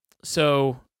 Okay.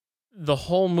 So the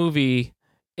whole movie,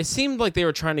 it seemed like they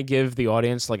were trying to give the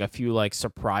audience like a few like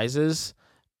surprises,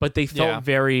 but they felt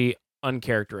very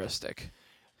uncharacteristic.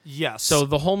 Yes. So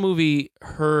the whole movie,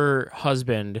 her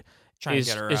husband is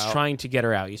trying to get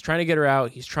her out. He's trying to get her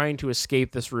out. He's trying to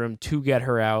escape this room to get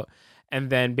her out. And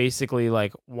then basically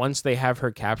like once they have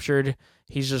her captured,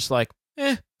 he's just like,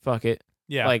 fuck it.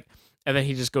 Yeah. Like, and then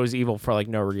he just goes evil for like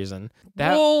no reason.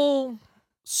 Well,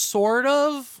 sort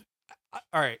of.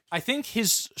 All right. I think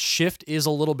his shift is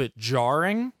a little bit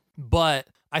jarring, but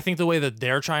I think the way that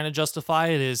they're trying to justify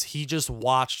it is he just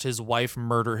watched his wife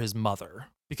murder his mother,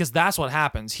 because that's what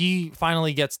happens. He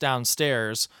finally gets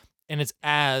downstairs, and it's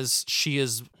as she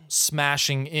is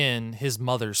smashing in his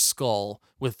mother's skull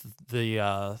with the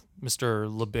Mr.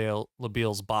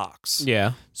 Labile's box.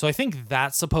 Yeah. So I think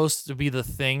that's supposed to be the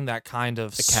thing that kind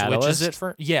of switches catalyst? it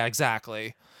for. Yeah,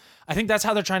 exactly. I think that's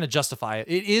how they're trying to justify it.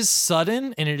 It is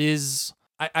sudden, and it is.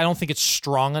 I don't think it's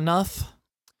strong enough.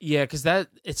 Yeah, because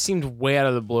it seemed way out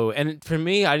of the blue. And for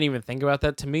me, I didn't even think about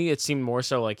that. To me, it seemed more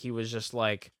so like he was just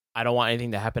like, I don't want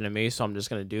anything to happen to me, so I'm just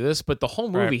gonna do this. But the whole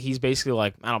movie, Right. he's basically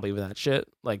like, I don't believe in that shit.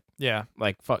 Like, Yeah.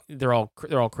 like fuck, they're all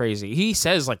crazy. He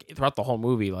says like throughout the whole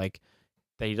movie like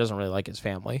that he doesn't really like his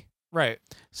family. Right.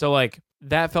 So like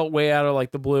that felt way out of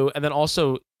like the blue. And then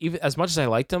also, even as much as I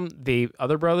liked him, the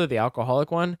other brother, the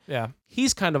alcoholic one, Yeah.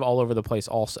 he's kind of all over the place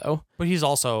also. But he's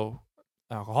also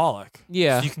alcoholic.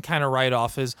 Yeah. So you can kind of write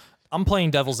off his. I'm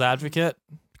playing devil's advocate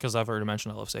because I've already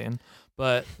mentioned I love Satan.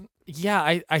 But yeah,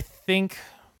 I think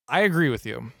I agree with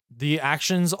you. The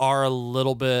actions are a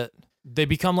little bit. They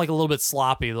become like a little bit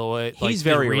sloppy the way like, He's the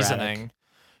very reasoning. erratic.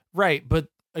 Right, but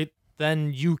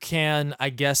then you can, I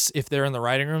guess, if they're in the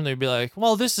writing room, they'd be like,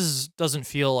 "Well, doesn't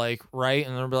feel like right,"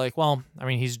 and they'll be like, "Well, I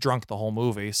mean, he's drunk the whole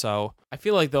movie, so I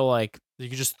feel like though, like you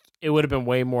could just." it would have been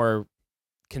way more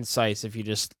concise if you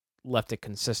just left it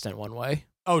consistent one way.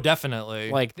 Oh,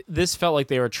 definitely. Like this felt like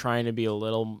they were trying to be a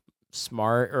little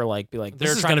smart or like be like, They're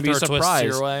this is trying going to to be a throw twists surprise.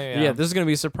 your way, yeah. This is going to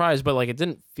be a surprise, but like it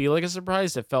didn't feel like a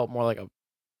surprise. It felt more like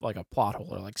a plot hole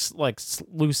or like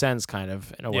loose ends kind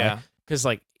of in a way. Yeah. Because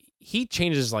like he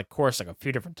changes like course like a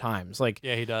few different times. Like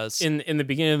Yeah, he does. in the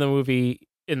beginning of the movie,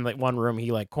 in like one room,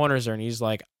 he like corners her and he's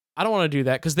like, I don't want to do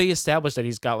that, because they established that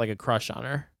he's got like a crush on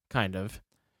her, kind of.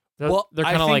 Well, They're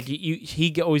I kind of like, think-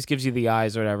 he always gives you the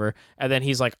eyes or whatever, and then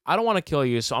he's like, I don't want to kill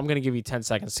you, so I'm going to give you 10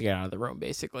 seconds to get out of the room,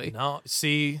 basically. No,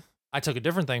 see, I took a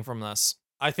different thing from this.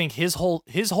 I think his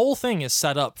whole thing is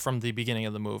set up from the beginning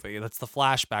of the movie. That's the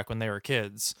flashback when they were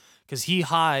kids, because he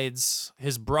hides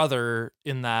his brother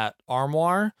in that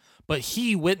armoire, but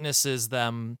he witnesses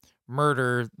them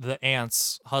murder the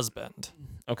aunt's husband.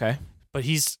 Okay. But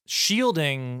he's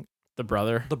shielding the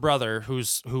brother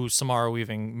who Samara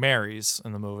Weaving marries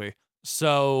in the movie.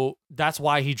 So that's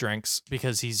why he drinks,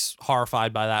 because he's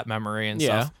horrified by that memory and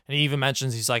stuff. And he even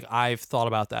mentions, he's like, I've thought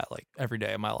about that like every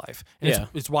day of my life. And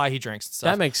it's why he drinks and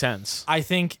stuff. That makes sense. I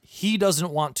think he doesn't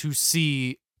want to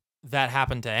see that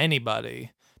happen to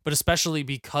anybody, but especially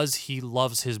because he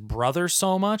loves his brother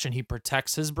so much and he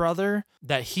protects his brother,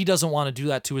 that he doesn't want to do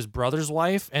that to his brother's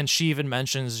wife. And she even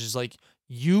mentions, she's like,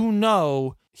 you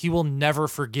know, he will never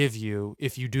forgive you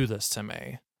if you do this to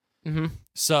me. Mm-hmm.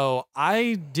 So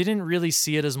I didn't really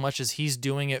see it as much as he's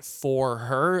doing it for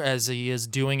her as he is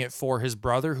doing it for his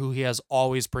brother, who he has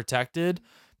always protected.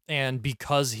 And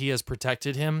because he has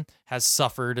protected him, has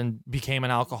suffered and became an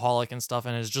alcoholic and stuff,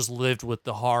 and has just lived with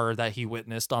the horror that he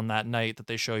witnessed on that night that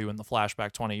they show you in the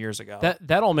flashback 20 years ago.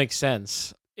 That all makes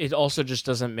sense. It also just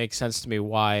doesn't make sense to me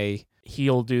why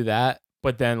he'll do that,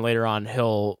 but then later on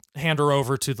he'll hand her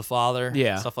over to the father.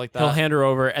 Yeah. Stuff like that. He'll hand her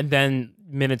over, and then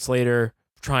minutes later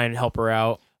try and help her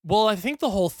out. Well, I think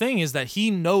the whole thing is that he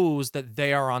knows that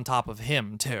they are on top of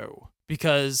him too,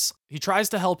 because he tries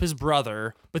to help his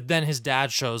brother, but then his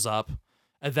dad shows up,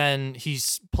 and then he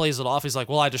plays it off. He's like,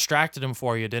 well, I distracted him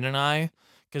for you, didn't I?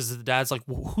 Because the dad's like,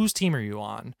 well, whose team are you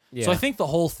on? Yeah. So I think the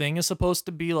whole thing is supposed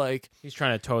to be like, he's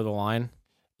trying to toe the line.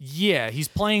 Yeah, he's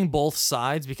playing both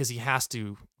sides because he has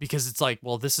to, because it's like,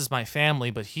 well, this is my family,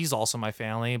 but he's also my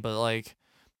family, but like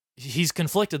he's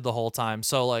conflicted the whole time.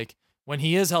 So like when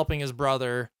he is helping his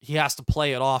brother, he has to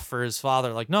play it off for his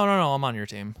father, like, no, I'm on your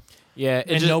team. Yeah.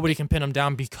 And nobody can pin him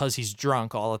down because he's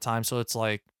drunk all the time. So it's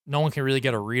like no one can really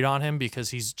get a read on him because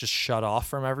he's just shut off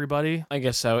from everybody. I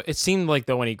guess so. It seemed like,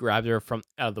 though, when he grabbed her from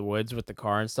out of the woods with the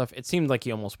car and stuff, it seemed like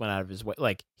he almost went out of his way.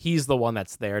 Like, he's the one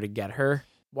that's there to get her.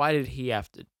 Why did he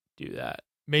have to do that?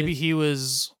 Maybe he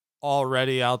was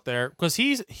already out there, because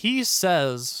he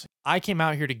says, I came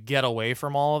out here to get away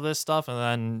from all of this stuff, and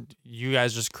then you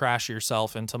guys just crash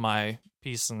yourself into my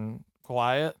peace and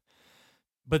quiet.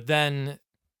 But then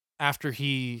after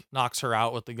he knocks her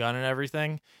out with the gun and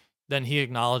everything, then he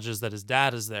acknowledges that his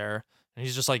dad is there, and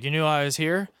he's just like, you knew I was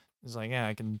here? He's like, yeah,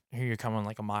 I can hear you coming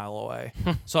like a mile away.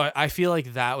 So I feel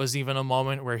like that was even a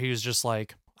moment where he was just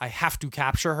like, I have to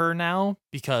capture her now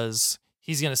because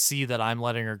he's going to see that I'm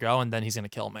letting her go, and then he's going to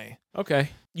kill me. Okay.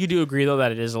 You do agree, though,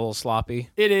 that it is a little sloppy?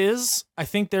 It is. I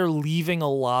think they're leaving a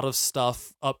lot of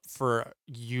stuff up for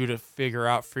you to figure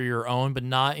out for your own, but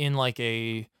not in like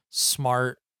a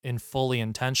smart and fully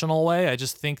intentional way. I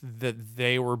just think that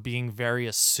they were being very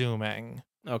assuming.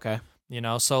 Okay. You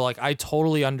know, so like I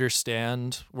totally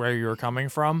understand where you're coming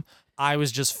from. I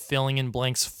was just filling in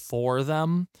blanks for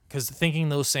them, because thinking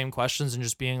those same questions and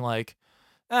just being like,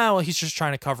 well, he's just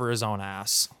trying to cover his own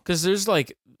ass. Because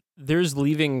there's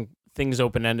leaving things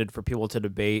open-ended for people to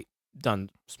debate done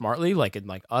smartly, like in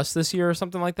like Us this year or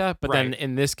something like that. But then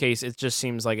in this case, it just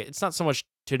seems like it's not so much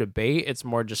to debate. It's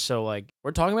more just so like,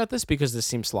 we're talking about this because this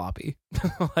seems sloppy.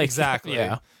 Like, exactly.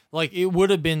 Yeah. Like it would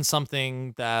have been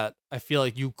something that I feel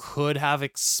like you could have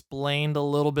explained a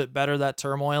little bit better, that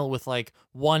turmoil, with like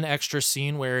one extra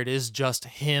scene where it is just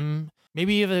him.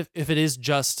 Maybe if it is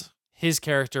just his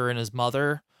character and his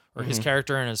mother, or his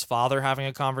character and his father having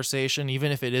a conversation, even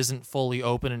if it isn't fully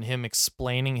open and him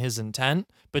explaining his intent,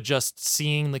 but just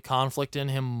seeing the conflict in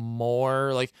him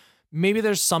more. Like maybe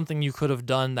there's something you could have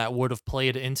done that would have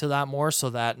played into that more, so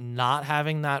that not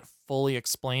having that fully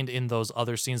explained in those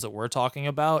other scenes that we're talking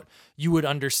about, you would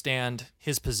understand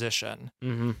his position.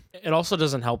 Mm-hmm. It also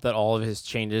doesn't help that all of his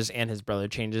changes and his brother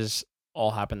changes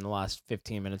all happen in the last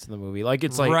 15 minutes of the movie. Like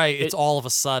it's like, right. It's all of a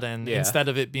sudden, Yeah. instead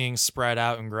of it being spread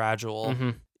out and gradual. Mm-hmm.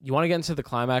 You want to get into the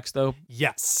climax though?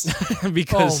 Yes.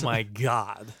 Because oh my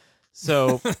God.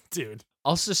 So dude,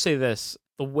 I'll just say this.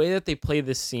 The way that they play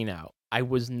this scene out, I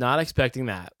was not expecting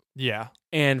that. Yeah.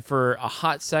 And for a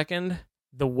hot second,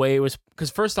 the way it was, because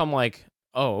first I'm like,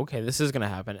 oh, okay, this is going to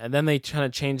happen. And then they kind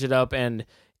of change it up. And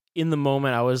in the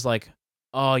moment, I was like,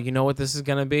 oh, you know what this is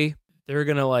going to be? They're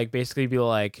going to like basically be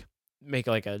like, make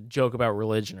like a joke about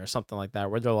religion or something like that,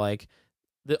 where they're like,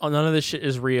 none of this shit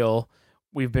is real.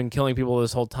 We've been killing people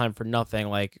this whole time for nothing.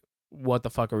 Like, what the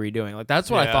fuck are we doing? Like,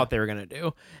 that's what I thought they were going to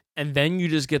do. And then you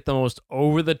just get the most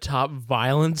over-the-top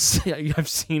violence I've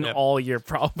seen all year,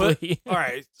 probably. But, all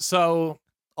right. So,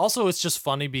 also, it's just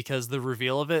funny because the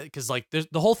reveal of it, because, like,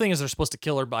 the whole thing is they're supposed to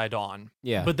kill her by dawn.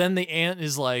 Yeah. But then the aunt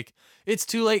is like, it's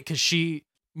too late, because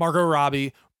Margot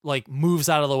Robbie like moves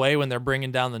out of the way when they're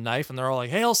bringing down the knife, and they're all like,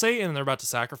 "Hail Satan!" and they're about to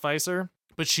sacrifice her.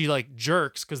 But she like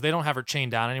jerks because they don't have her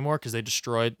chained down anymore because they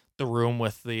destroyed the room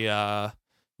with the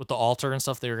altar and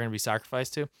stuff they were going to be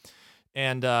sacrificed to,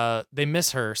 and they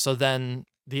miss her. So then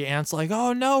the aunt's like,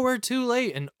 "Oh no, we're too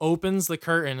late," and opens the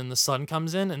curtain, and the sun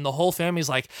comes in, and the whole family's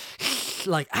like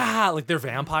like they're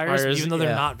vampires, even though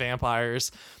they're not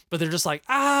vampires, but they're just like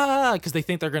because they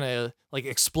think they're gonna like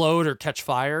explode or catch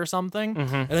fire or something,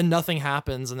 and then nothing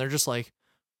happens, and they're just like,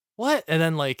 what? And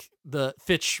then like the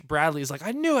Fitch Bradley is like,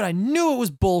 I knew it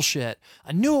was bullshit.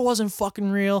 I knew it wasn't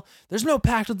fucking real. There's no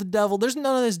pact with the devil. There's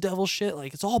none of this devil shit.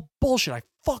 Like, it's all bullshit. I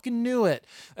fucking knew it.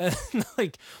 And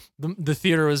like the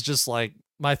theater was just like,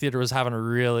 my theater was having a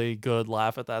really good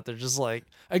laugh at that. They're just like,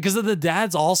 because the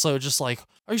dad's also just like,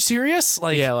 are you serious?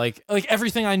 Like, yeah, like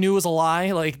everything I knew was a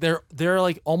lie. Like they're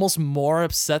like almost more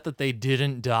upset that they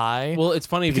didn't die. Well, it's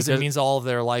funny because it means all of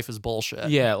their life is bullshit.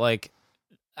 Yeah, like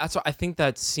that's what I think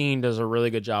that scene does a really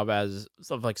good job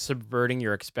of like subverting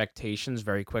your expectations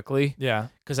very quickly. Yeah.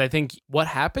 Because I think what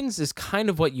happens is kind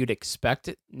of what you'd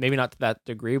expect. Maybe not to that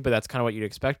degree, but that's kind of what you'd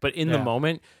expect. But in the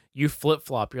moment, you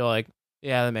flip-flop. You're like,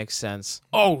 yeah, that makes sense.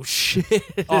 Oh, shit.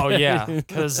 Oh, yeah.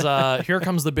 Because here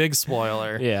comes the big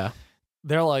spoiler. Yeah.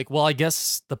 They're like, well, I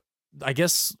guess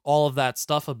all of that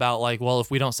stuff about like, well, if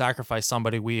we don't sacrifice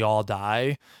somebody, we all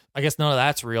die. I guess none of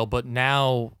that's real. But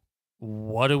now,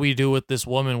 what do we do with this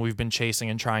woman we've been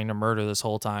chasing and trying to murder this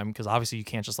whole time? Because obviously you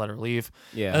can't just let her leave.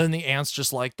 Yeah. And then the aunt's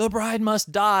just like, the bride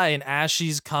must die. And as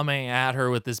she's coming at her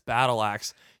with this battle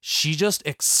axe, she just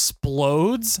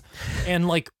explodes and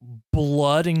like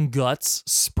blood and guts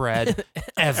spread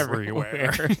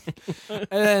everywhere. And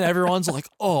then everyone's like,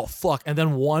 oh, fuck. And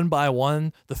then one by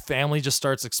one, the family just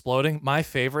starts exploding. My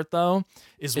favorite, though,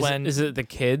 is when... Is it the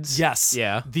kids? Yes.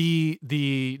 Yeah.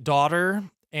 The daughter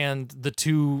and the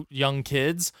two young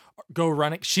kids go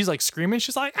running. She's like screaming.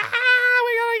 She's like, we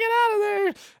gotta get out of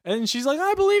there. And she's like,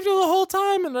 I believed you the whole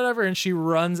time and whatever. And she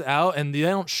runs out and they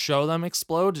don't show them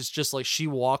explode. It's just like she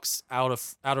walks out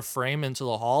of frame into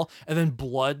the hall and then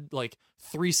blood, like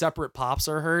 3 separate pops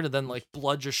are heard. And then like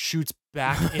blood just shoots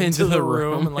back into the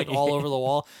room and like all over the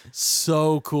wall.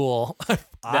 So cool.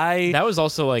 That was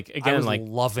also like, again, I was like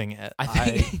loving it.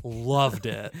 I loved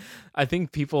it. I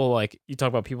think people like, you talk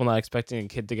about people not expecting a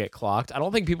kid to get clocked. I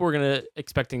don't think people were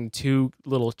expecting 2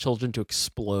 little children to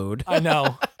explode. I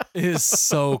know. It is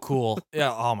so cool.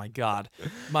 Yeah. Oh my God.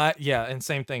 And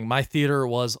same thing. My theater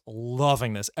was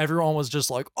loving this. Everyone was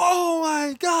just like, oh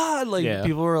my God. Like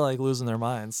people were like losing their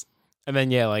minds. And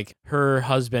then, yeah, like her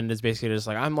husband is basically just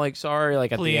like, I'm like, sorry,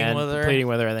 like at Pleading the end, pleading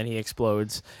with her, and then he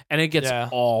explodes. And it gets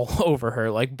all over her.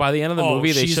 Like by the end of the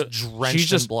movie, she's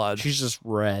drenched in blood. She's just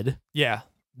red. Yeah.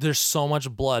 There's so much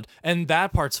blood. And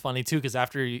that part's funny too, because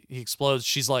after he explodes,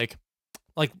 she's like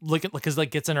licking, because like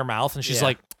gets in her mouth and she's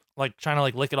like trying to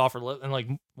like lick it off her lip and like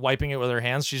wiping it with her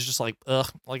hands. She's just like, ugh,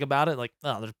 like about it. Like,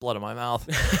 oh, there's blood in my mouth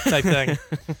type thing.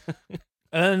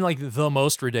 And then like the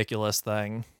most ridiculous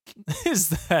thing is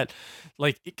that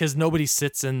like, because nobody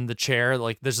sits in the chair,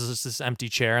 like there's just this empty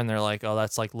chair and they're like, oh,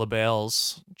 that's like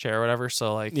LaBelle's chair or whatever.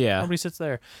 So like nobody sits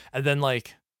there. And then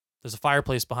like there's a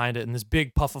fireplace behind it and this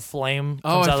big puff of flame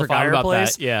comes out of the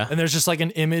fireplace. Yeah. And there's just like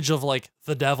an image of like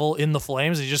the devil in the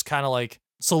flames. He just kind of like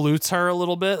salutes her a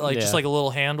little bit, like just like a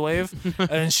little hand wave.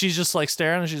 And she's just like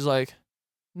staring and she's like,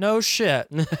 no shit.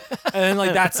 And then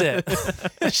like that's it.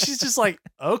 She's just like,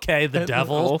 okay, the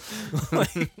devil.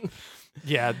 Like,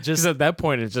 yeah, just at that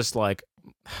point it's just like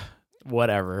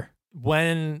whatever.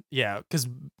 Because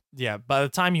by the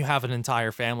time you have an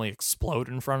entire family explode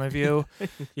in front of you,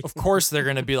 of course they're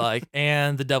gonna be like,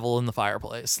 and the devil in the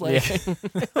fireplace. Like,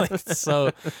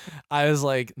 so I was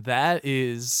like, that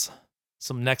is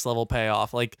some next level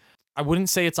payoff. Like, I wouldn't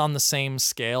say it's on the same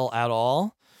scale at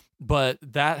all, but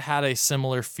that had a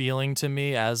similar feeling to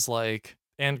me as like,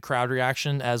 and crowd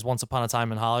reaction as Once Upon a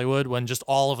Time in Hollywood, when just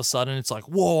all of a sudden it's like,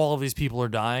 whoa, all of these people are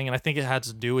dying. And I think it had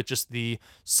to do with just the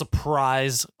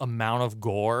surprise amount of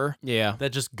gore that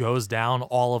just goes down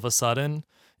all of a sudden,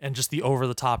 and just the over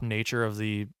the top nature of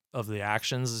the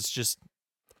actions. It's just,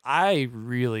 I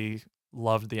really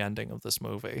loved the ending of this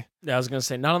movie. Yeah, I was gonna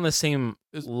say not on the same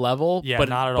level, but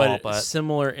not at all, but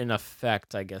similar in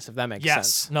effect, I guess, if that makes sense.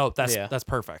 Yes, no, that's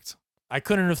perfect. I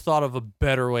couldn't have thought of a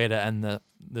better way to end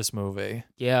this movie.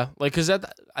 Yeah, like, because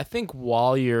I think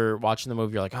while you're watching the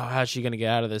movie, you're like, oh, how's she gonna get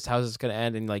out of this? How's this gonna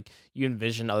end? And like, you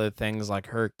envision other things like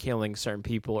her killing certain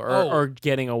people or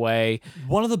getting away.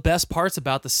 One of the best parts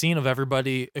about the scene of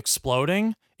everybody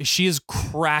exploding is she is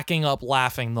cracking up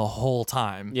laughing the whole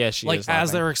time. Yeah, she like is as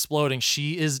laughing. they're exploding,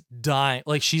 she is dying.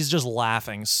 Like, she's just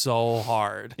laughing so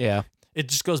hard. Yeah. it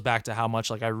just goes back to how much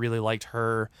like I really liked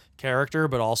her character,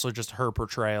 but also just her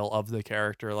portrayal of the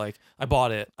character. Like I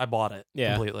bought it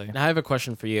Yeah. completely. Now I have a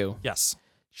question for you. Yes.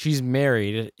 She's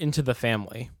married into the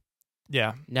family.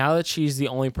 Yeah. Now that she's the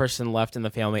only person left in the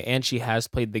family and she has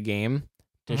played the game,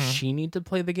 does she need to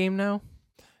play the game now?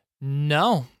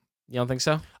 No. You don't think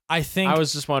so? I think I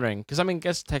was just wondering because I mean,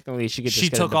 guess technically she could just she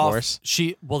get took a divorce.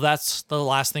 off. That's the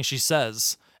last thing she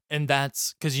says, and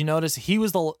that's because you notice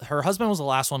her husband was the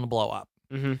last one to blow up,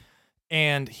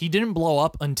 and he didn't blow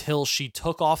up until she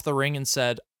took off the ring and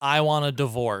said, "I want a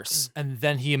divorce," and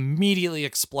then he immediately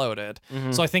exploded.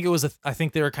 So I think I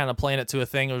think they were kind of playing it to a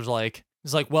thing. It was like.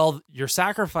 It's like, well, your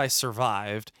sacrifice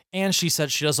survived, and she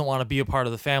said she doesn't want to be a part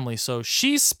of the family, so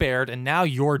she's spared, and now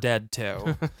you're dead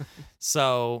too.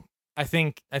 So I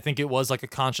think it was like a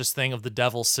conscious thing of the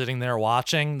devil sitting there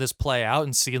watching this play out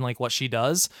and seeing like what she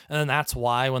does, and then that's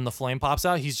why when the flame pops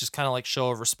out, he's just kind of like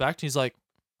show of respect. He's like,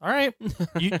 "All right,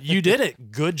 you did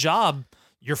it, good job.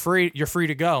 You're free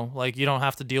to go. Like you don't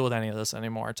have to deal with any of this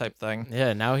anymore," type thing.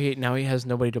 Yeah. Now he has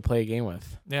nobody to play a game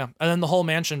with. Yeah, and then the whole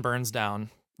mansion burns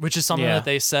down. Which is something that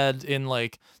they said in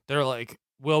like, they're like,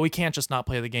 well, we can't just not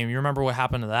play the game. You remember what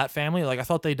happened to that family? Like, I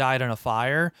thought they died in a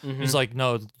fire. He's like,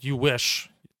 no, you wish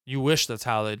that's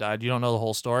how they died. You don't know the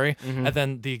whole story. And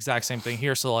then the exact same thing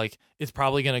here. So like, it's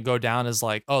probably going to go down as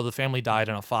like, oh, the family died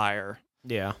in a fire.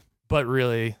 Yeah. But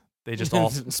really, they just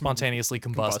all spontaneously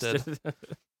combusted.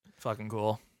 Fucking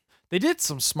cool. They did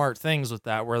some smart things with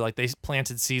that where like they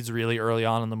planted seeds really early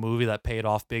on in the movie that paid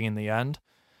off big in the end.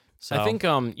 So I think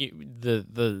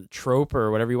the trope or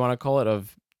whatever you want to call it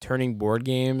of turning board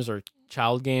games or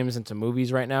child games into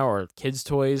movies right now or kids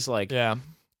toys, like a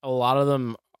lot of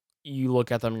them you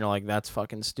look at them and you're like, that's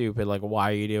fucking stupid. Like, why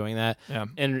are you doing that? Yeah.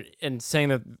 And saying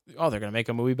that, oh, they're gonna make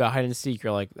a movie about hide and seek,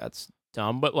 you're like, that's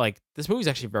dumb. But like, this movie's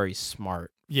actually very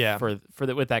smart. Yeah.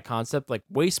 With that concept, like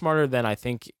way smarter than I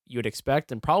think you would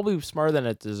expect, and probably smarter than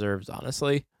it deserves,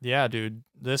 honestly. Yeah, dude.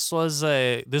 This was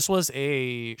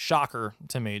a shocker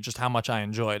to me, just how much I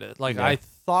enjoyed it. Like I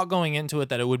thought going into it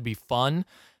that it would be fun,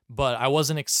 but I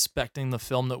wasn't expecting the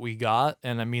film that we got,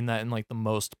 and I mean that in like the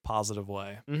most positive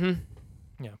way.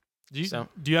 Mm-hmm. Yeah.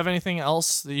 Do you have anything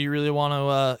else that you really want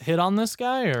to hit on this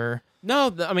guy or?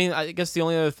 No, I mean, I guess the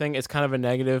only other thing, it's kind of a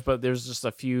negative, but there's just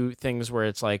a few things where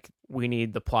it's like, we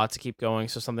need the plot to keep going.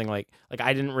 So something like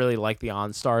I didn't really like the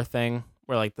OnStar thing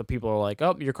where like the people are like,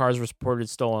 oh, your car's reported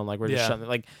stolen. Like we're just shutting,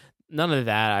 like none of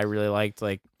that I really liked.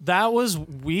 Like that was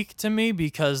weak to me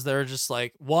because they're just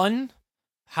like, one,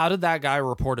 how did that guy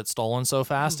report it stolen so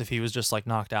fast if he was just like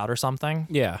knocked out or something?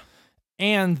 Yeah.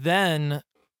 And then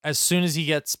as soon as he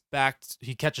gets back,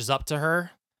 he catches up to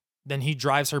her. Then he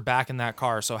drives her back in that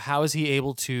car. So how is he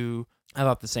able to? I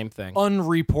thought the same thing.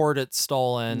 Unreport it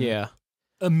stolen. Yeah.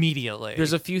 Immediately.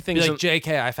 There's a few things be like,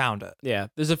 JK, I found it. Yeah.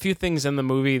 There's a few things in the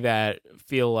movie that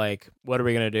feel like, what are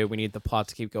we gonna do? We need the plot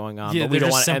to keep going on. Yeah, but we don't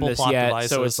want to simple end this plot yet. devices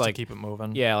So it's to like keep it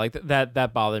moving. Yeah, like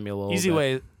that bothered me a little.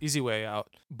 Easy way out.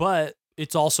 But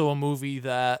it's also a movie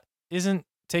that isn't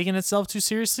taking itself too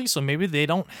seriously. So maybe they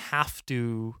don't have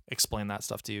to explain that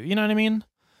stuff to you. You know what I mean?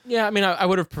 Yeah. I mean, I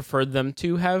would have preferred them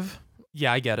to have.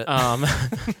 Yeah, I get it.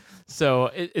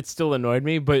 So it still annoyed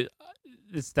me, but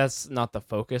that's not the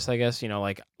focus, I guess. You know,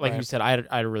 like Right. you said, I had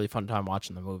a really fun time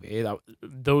watching the movie.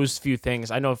 Those few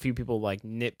things, I know a few people like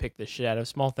nitpick the shit out of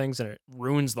small things, and it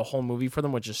ruins the whole movie for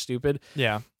them, which is stupid.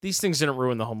 Yeah. These things didn't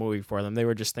ruin the whole movie for them. They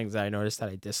were just things that I noticed that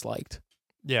I disliked.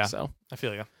 Yeah. So I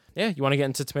feel you. yeah, you want to get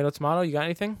into Tomato? You got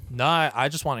anything? No, I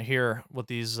just want to hear what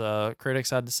these critics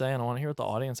had to say, and I want to hear what the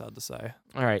audience had to say.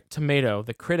 All right, Tomato.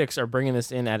 The critics are bringing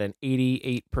this in at an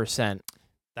 88%.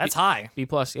 That's high. B+,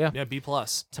 yeah. Yeah, B+.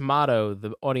 Tomato,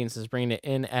 the audience is bringing it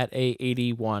in at a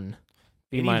 81.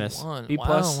 B minus. 81. B Wow,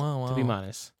 plus wow, to B wow.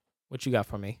 minus. What you got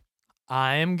for me?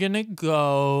 I'm gonna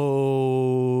go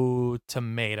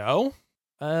tomato.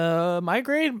 My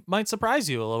grade might surprise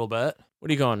you a little bit.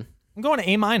 What are you going? I'm going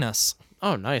A minus.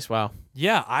 Oh, nice. Wow.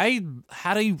 Yeah, I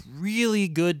had a really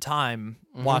good time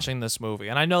watching this movie,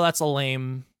 and I know that's a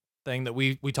lame thing that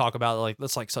we talk about. Like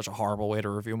that's like such a horrible way to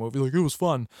review a movie. Like it was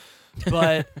fun,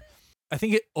 but I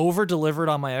think it over delivered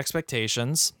on my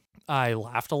expectations. I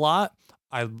laughed a lot.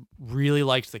 I really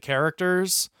liked the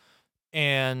characters,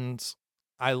 and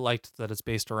I liked that it's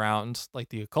based around like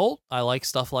the occult. I like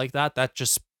stuff like that. That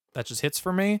just hits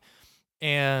for me,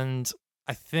 and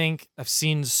I think I've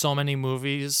seen so many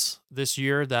movies this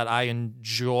year that I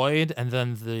enjoyed, and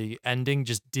then the ending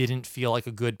just didn't feel like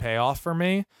a good payoff for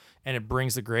me, and it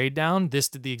brings the grade down. This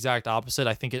did the exact opposite.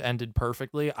 I think it ended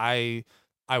perfectly. I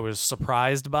was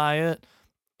surprised by it,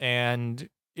 and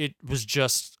it was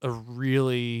just a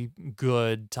really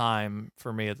good time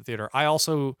for me at the theater. I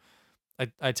also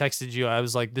I texted you. I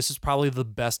was like, this is probably the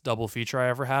best double feature I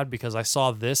ever had because I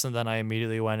saw this and then I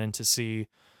immediately went in to see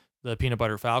the Peanut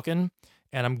Butter Falcon,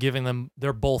 and I'm giving them.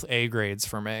 They're both A grades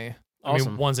for me. I mean,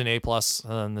 Awesome. one's an A+, and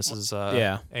then this is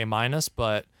Yeah. A-,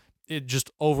 but it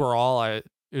just overall, it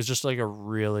was just like a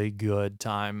really good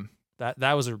time.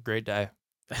 That was a great day.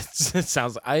 It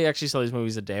sounds. I actually saw these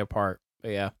movies a day apart.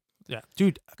 But yeah. Yeah,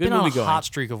 dude, I've Good been on a movie going. hot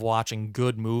streak of watching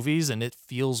good movies, and it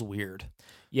feels weird.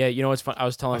 Yeah, you know what's fun? I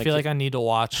was telling. I feel like I need to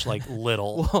watch like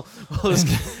Little. I was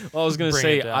gonna Bring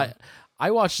say it down.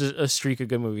 I watched a streak of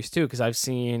good movies too because I've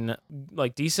seen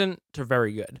like decent to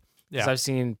very good. Because Yeah. I've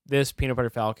seen this Peanut Butter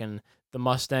Falcon. The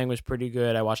Mustang was pretty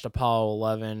good. I watched Apollo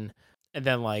 11, and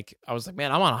then like I was like,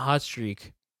 man, I'm on a hot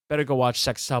streak. Better go watch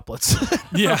Sextuplets.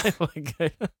 Yeah. Like,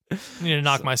 I need to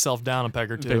knock myself down a peg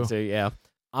or two. yeah.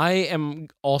 I am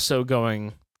also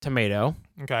going tomato,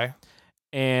 Okay.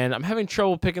 and I'm having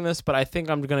trouble picking this, but I think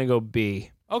I'm gonna go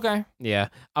B. Okay. Yeah,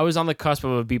 I was on the cusp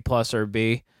of a B+ or a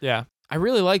B. Yeah. I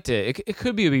really liked it. It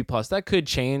could be a B+. That could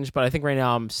change, but I think right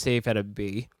now I'm safe at a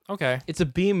B. Okay. It's a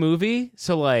B movie,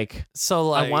 so like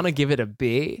I want to give it a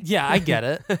B. Yeah, I get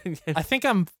it. I think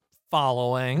I'm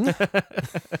following.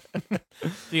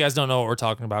 If you guys don't know what we're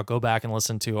talking about, go back and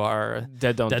listen to our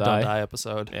Dead Don't Die.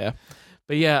 episode. Yeah,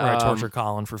 but yeah, Where I torture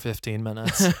Colin for 15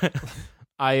 minutes.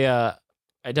 I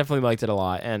definitely liked it a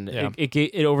lot, and Yeah.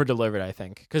 it over delivered. I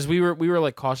think because we were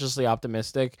like cautiously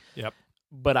optimistic. Yep.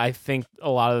 But I think a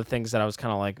lot of the things that I was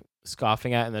kind of like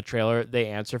scoffing at in the trailer, they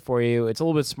answer for you. It's a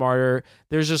little bit smarter.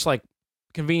 There's just like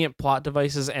convenient plot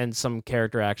devices and some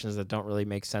character actions that don't really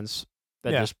make sense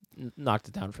that Yeah. just knocked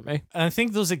it down for me. And I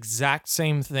think those exact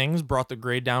same things brought the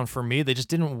grade down for me. They just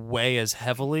didn't weigh as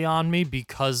heavily on me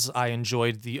because I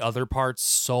enjoyed the other parts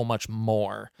so much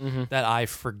more that I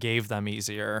forgave them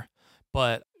easier.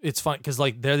 But it's fun because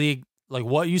like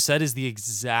what you said is the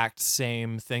exact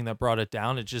same thing that brought it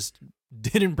down. It just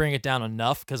didn't bring it down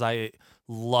enough because I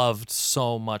loved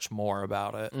so much more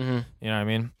about it. You know what I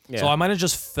mean? Yeah. So I might have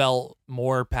just felt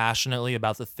more passionately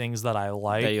about the things that I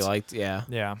liked. That you liked, yeah.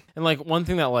 Yeah. And like one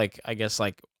thing that like I guess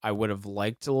like I would have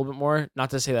liked a little bit more,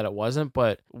 not to say that it wasn't,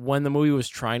 but when the movie was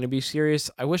trying to be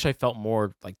serious, I wish I felt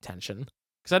more like tension.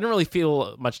 Because I didn't really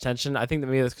feel much tension. I think that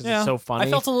maybe that's because it's so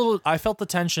funny. I felt the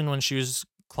tension when she was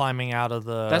climbing out of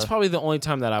the. That's probably the only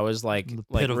time that I was like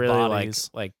pit of really bodies.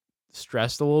 like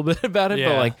stressed a little bit about it. Yeah.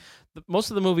 But like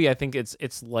most of the movie, I think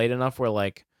it's light enough where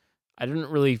like I didn't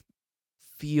really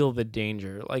feel the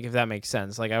danger. Like if that makes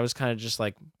sense. Like I was kind of just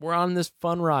like we're on this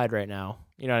fun ride right now.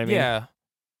 You know what I mean? Yeah.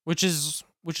 Which is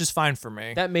fine for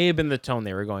me. That may have been the tone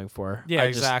they were going for. Yeah, I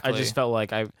exactly. just felt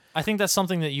like I think that's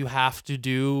something that you have to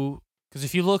do because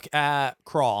if you look at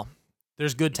Crawl,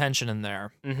 there's good tension in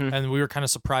there, and we were kind of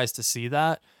surprised to see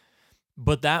that.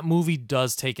 But that movie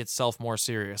does take itself more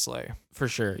seriously. For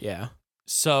sure, yeah.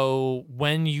 So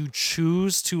when you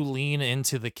choose to lean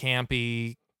into the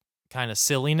campy kind of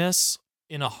silliness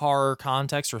in a horror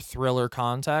context or thriller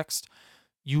context,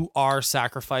 you are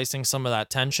sacrificing some of that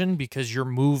tension because your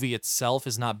movie itself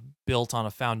is not built on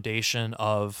a foundation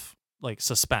of like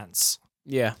suspense.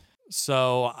 Yeah.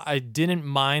 So I didn't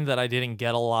mind that I didn't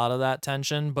get a lot of that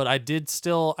tension, but I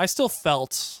still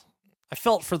felt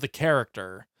for the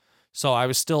character. So I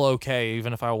was still okay,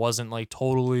 even if I wasn't like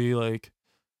totally like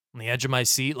on the edge of my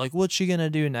seat, like what's she gonna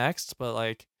do next? But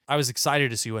like I was excited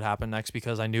to see what happened next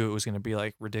because I knew it was gonna be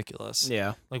like ridiculous.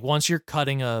 Yeah. Like once you're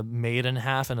cutting a maid in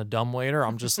half and a dumbwaiter,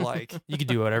 I'm just like, you can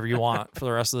do whatever you want for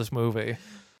the rest of this movie.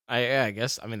 I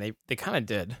guess. I mean, they kind of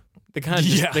did. They kind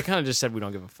of just said we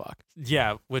don't give a fuck.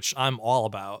 Yeah, which I'm all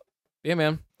about. Yeah,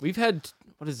 man. We've had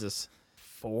what is this?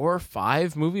 4 or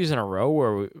 5 movies in a row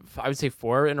where I would say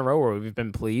 4 in a row where we've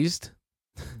been pleased.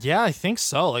 Yeah, I think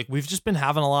so. Like we've just been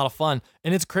having a lot of fun,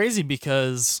 and it's crazy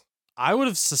because I would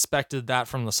have suspected that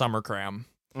from the Summer Cram.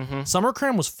 Summer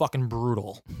Cram was fucking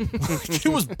brutal. Like,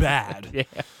 it was bad. Yeah.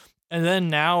 And then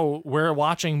now we're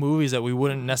watching movies that we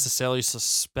wouldn't necessarily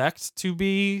suspect to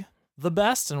be the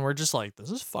best, and we're just like, this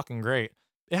is fucking great.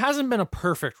 It hasn't been a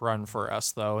perfect run for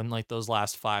us though in like those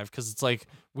last 5 because it's like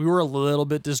we were a little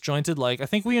bit disjointed. Like I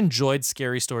think we enjoyed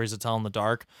Scary Stories to Tell in the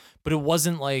Dark, but it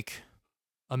wasn't like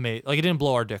amazing. Like it didn't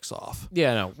blow our dicks off.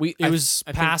 Yeah, no. It was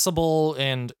passable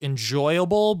and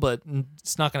enjoyable, but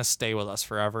it's not going to stay with us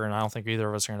forever. And I don't think either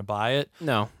of us are going to buy it.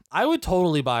 No, I would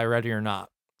totally buy Ready or Not.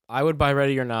 I would buy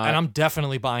Ready or Not, and I'm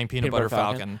definitely buying Peanut Butter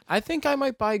Falcon. I think I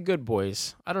might buy Good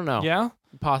Boys. I don't know. Yeah,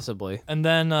 possibly. And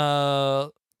then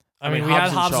I mean, we had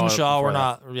Hobbs and Shaw. We're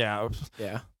not, yeah.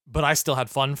 But I still had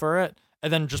fun for it.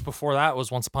 And then just before that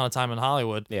was Once Upon a Time in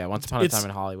Hollywood. Yeah, Once Upon a Time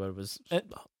in Hollywood was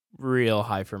real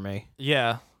high for me.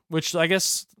 Yeah, which I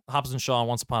guess Hobbs and Shaw and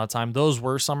Once Upon a Time, those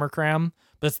were Summer Cram.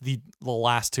 That's the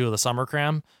last 2 of the summer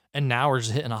cram, and now we're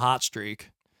just hitting a hot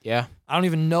streak. Yeah. I don't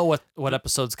even know what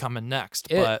episode's coming next,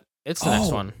 but it's the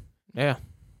next one. Yeah.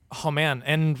 Oh man,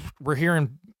 and we're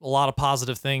hearing a lot of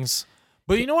positive things.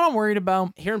 But you know what I'm worried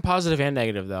about? Hearing positive and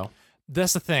negative though.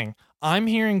 That's the thing. I'm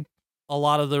hearing a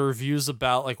lot of the reviews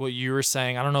about like what you were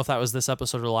saying. I don't know if that was this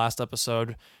episode or the last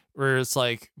episode, where it's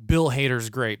like Bill Hader's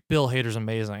great. Bill Hader's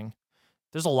amazing.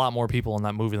 There's a lot more people in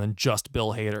that movie than just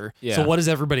Bill Hader. Yeah. So what is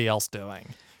everybody else doing?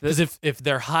 Because if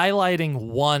they're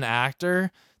highlighting one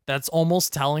actor, that's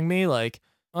almost telling me like,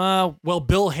 well,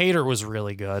 Bill Hader was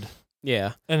really good.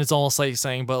 Yeah. And it's almost like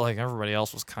saying, but like everybody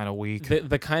else was kind of weak.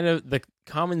 The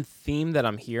common theme that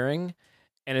I'm hearing,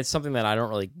 and it's something that I don't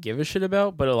really give a shit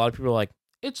about, but a lot of people are like,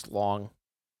 it's long.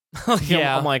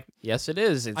 Yeah. I'm like, yes, it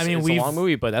is. It's a long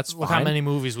movie, but that's fine. Look how many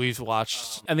movies we've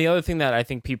watched. And the other thing that I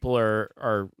think people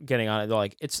are getting on it, they're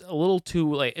like, it's a little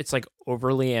too like it's like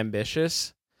overly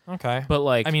ambitious. Okay. But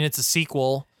like, I mean, it's a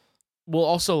sequel. Well,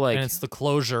 also like, and it's the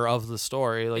closure of the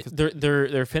story. Like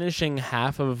they're finishing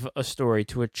half of a story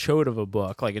to a chode of a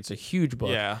book. Like it's a huge book.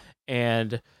 Yeah.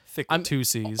 And thick with 2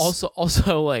 C's.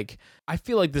 Also like, I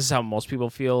feel like this is how most people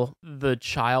feel. The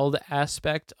child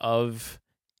aspect of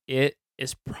it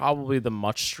is probably the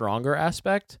much stronger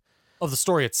aspect of the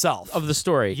story itself. Of the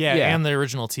story. Yeah. And the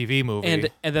original TV movie.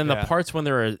 And then the parts when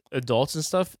they're adults and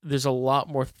stuff, there's a lot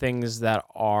more things that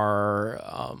are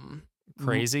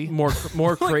crazy, more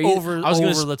crazy. over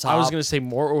the top. I was gonna say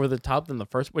more over the top than the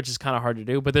first, which is kind of hard to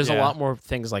do. But there's a lot more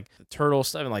things like the turtle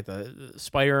stuff and like the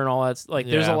spider and all that. Like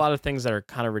there's a lot of things that are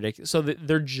kind of ridiculous. So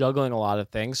they're juggling a lot of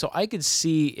things. So I could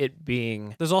see it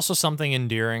being. There's also something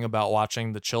endearing about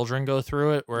watching the children go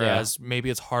through it, whereas maybe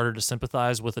it's harder to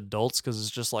sympathize with adults because it's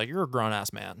just like you're a grown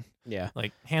ass man. Yeah,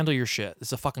 like handle your shit.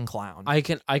 It's a fucking clown. I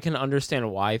can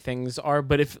understand why things are,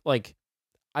 but if like.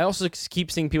 I also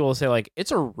keep seeing people say, like,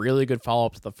 it's a really good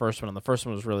follow-up to the first one, and the first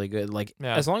one was really good. Like,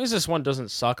 as long as this one doesn't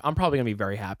suck, I'm probably going to be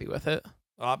very happy with it.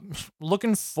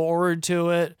 Looking forward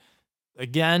to it.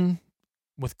 Again,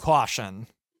 with caution.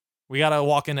 We got to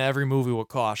walk into every movie with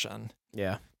caution.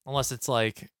 Yeah. Unless it's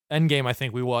like Endgame, I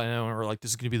think we went in and we're like,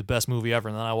 this is going to be the best movie ever.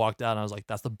 And then I walked out and I was like,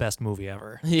 that's the best movie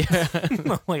ever. Yeah.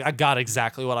 Like, I got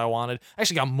exactly what I wanted. I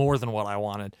actually got more than what I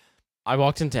wanted. I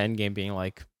walked into Endgame being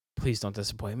like, please don't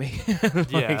disappoint me.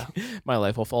 Like, yeah. My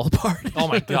life will fall apart. Oh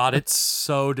my God.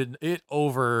 It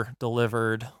over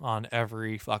delivered on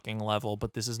every fucking level,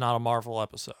 but this is not a Marvel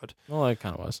episode. Well, it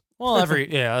kind of was. Well,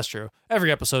 yeah, that's true.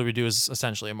 Every episode we do is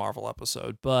essentially a Marvel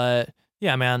episode, but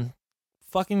yeah, man,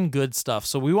 fucking good stuff.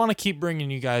 So we want to keep bringing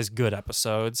you guys good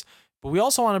episodes, but we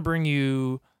also want to bring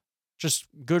you just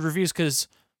good reviews because,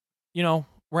 you know,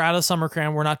 we're out of summer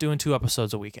cram. We're not doing 2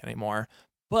 episodes a week anymore.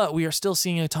 But we are still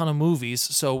seeing a ton of movies,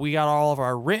 so we got all of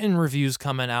our written reviews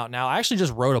coming out now. I actually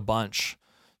just wrote a bunch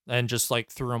and just like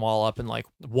threw them all up in like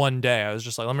one day. I was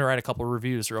just like, let me write a couple of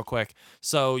reviews real quick.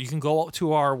 So you can go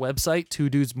to our website,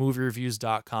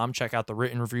 twodudesmoviereviews.com, check out the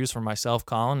written reviews from myself,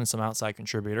 Colin, and some outside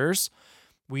contributors.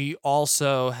 We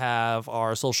also have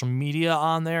our social media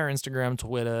on there, Instagram,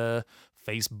 Twitter,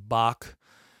 Facebook.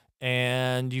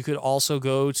 And you could also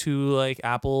go to like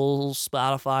Apple,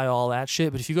 Spotify, all that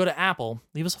shit. But if you go to Apple,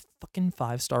 leave us a fucking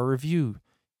 5-star review,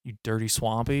 you dirty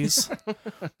swampies.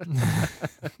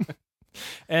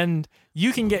 And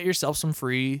you can get yourself some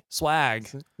free swag.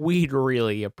 We'd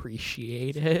really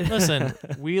appreciate it. Listen,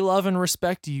 we love and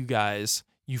respect you guys,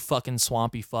 you fucking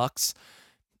swampy fucks.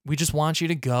 We just want you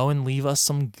to go and leave us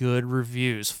some good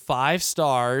reviews. 5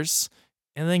 stars.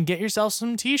 And then get yourself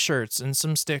some t-shirts and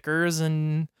some stickers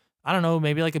and... I don't know,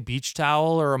 maybe like a beach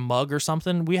towel or a mug or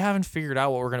something. We haven't figured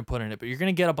out what we're going to put in it, but you're going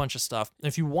to get a bunch of stuff. And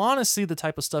if you want to see the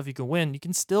type of stuff you can win, you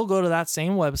can still go to that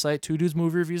same website,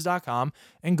 twodudesmoviereviews.com,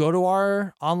 and go to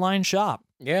our online shop.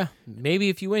 Yeah, maybe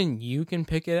if you win, you can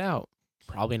pick it out.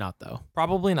 Probably not, though.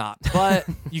 Probably not. But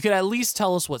you could at least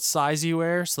tell us what size you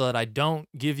wear so that I don't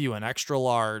give you an extra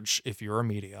large if you're a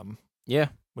medium. Yeah.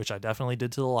 Which I definitely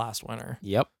did to the last winter.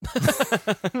 Yep.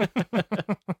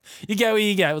 You get what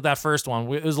you get with that first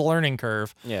one. It was a learning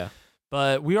curve. Yeah.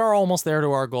 But we are almost there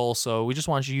to our goal, so we just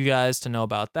want you guys to know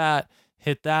about that.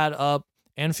 Hit that up,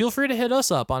 and feel free to hit us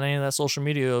up on any of that social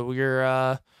media.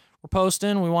 We're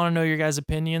posting. We want to know your guys'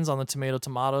 opinions on the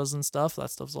tomatoes and stuff.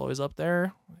 That stuff's always up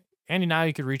there. And now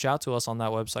you could reach out to us on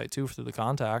that website too through the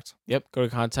contact. Yep, go to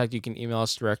contact. You can email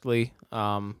us directly.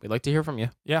 We'd like to hear from you.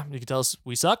 Yeah, you can tell us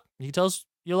we suck. You can tell us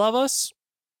you love us.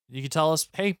 You can tell us,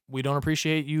 hey, we don't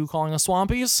appreciate you calling us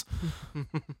swampies. And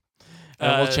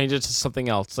we'll change it to something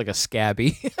else, like a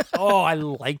scabby. Oh, I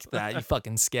like that, you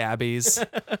fucking scabbies.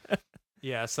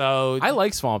 Yeah, so I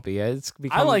like Swampy. It's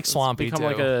become, I like Swampy, it's become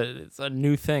like it's a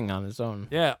new thing on its own.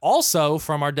 yeah. Also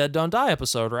from our Dead Don't Die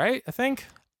episode, right? I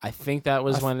think that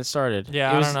was when it started.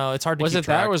 Yeah, I don't know. It's hard to was keep it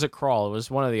track. that or was it Crawl? It was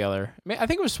one or the other. I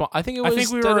think it was. I think it was. I think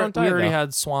we Dead Don't Die, already though. had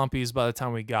Swampies by the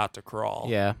time we got to Crawl.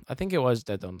 Yeah, I think it was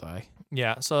Dead Don't Die.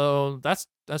 Yeah, so that's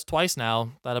twice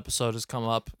now that episode has come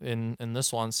up in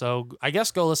this one. So I guess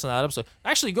go listen to that episode.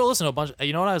 Actually, go listen to a bunch.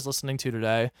 You know what I was listening to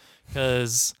today?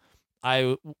 Because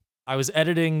I was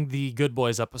editing the Good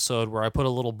Boys episode where I put a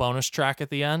little bonus track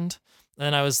at the end,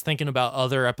 and I was thinking about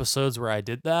other episodes where I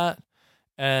did that.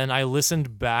 And I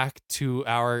listened back to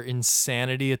our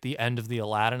insanity at the end of the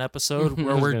Aladdin episode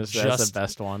where we're that's just the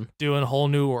best one. doing Whole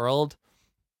New World.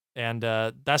 And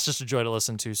that's just a joy to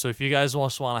listen to. So if you guys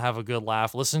just want to have a good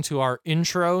laugh, listen to our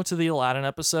intro to the Aladdin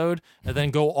episode and then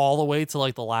go all the way to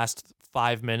like the last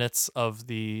 5 minutes of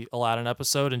the Aladdin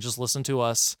episode and just listen to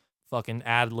us fucking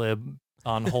ad-lib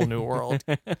on Whole New World.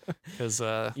 Because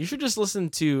you should just listen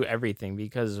to everything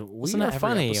because we Listen to are every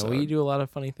funny. episode. We do a lot of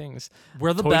funny things.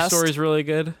 we're the Toy best. Story's really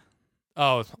good.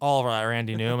 Oh, all right,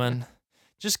 Randy Newman.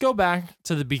 Just go back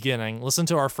to the beginning. Listen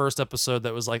to our first episode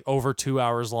that was like over 2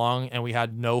 hours long, and we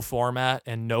had no format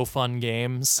and no fun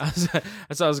games. That's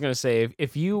what I was gonna say.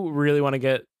 If you really want to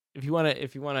get, if you want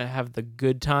to have the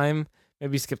good time,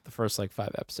 maybe skip the first like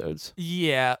 5 episodes.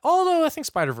 Yeah, although I think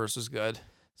Spider-Verse is good.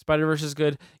 Spider-Verse is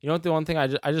good. You know what? The one thing I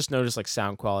just noticed like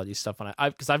sound quality stuff on it.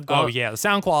 Because I've gone. Oh yeah, the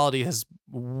sound quality has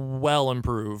well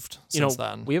improved since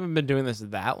then. We haven't been doing this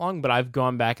that long, but I've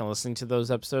gone back and listening to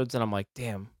those episodes, and I'm like,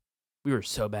 damn, we were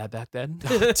so bad back then,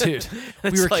 Dude,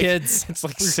 we were kids. It's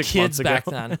like we were 6 kids months back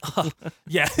ago. then.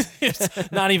 Yeah,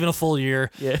 it's not even a full year.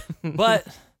 Yeah, but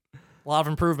a lot of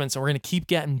improvements, and we're gonna keep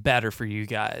getting better for you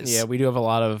guys. yeah, we do have a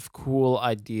lot of cool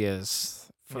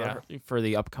ideas for Yeah. for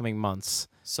the upcoming months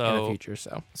in the So future.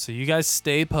 So you guys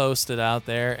stay posted out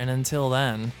there, and until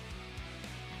then,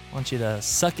 I want you to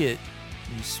suck it,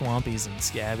 you swampies and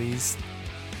scabbies.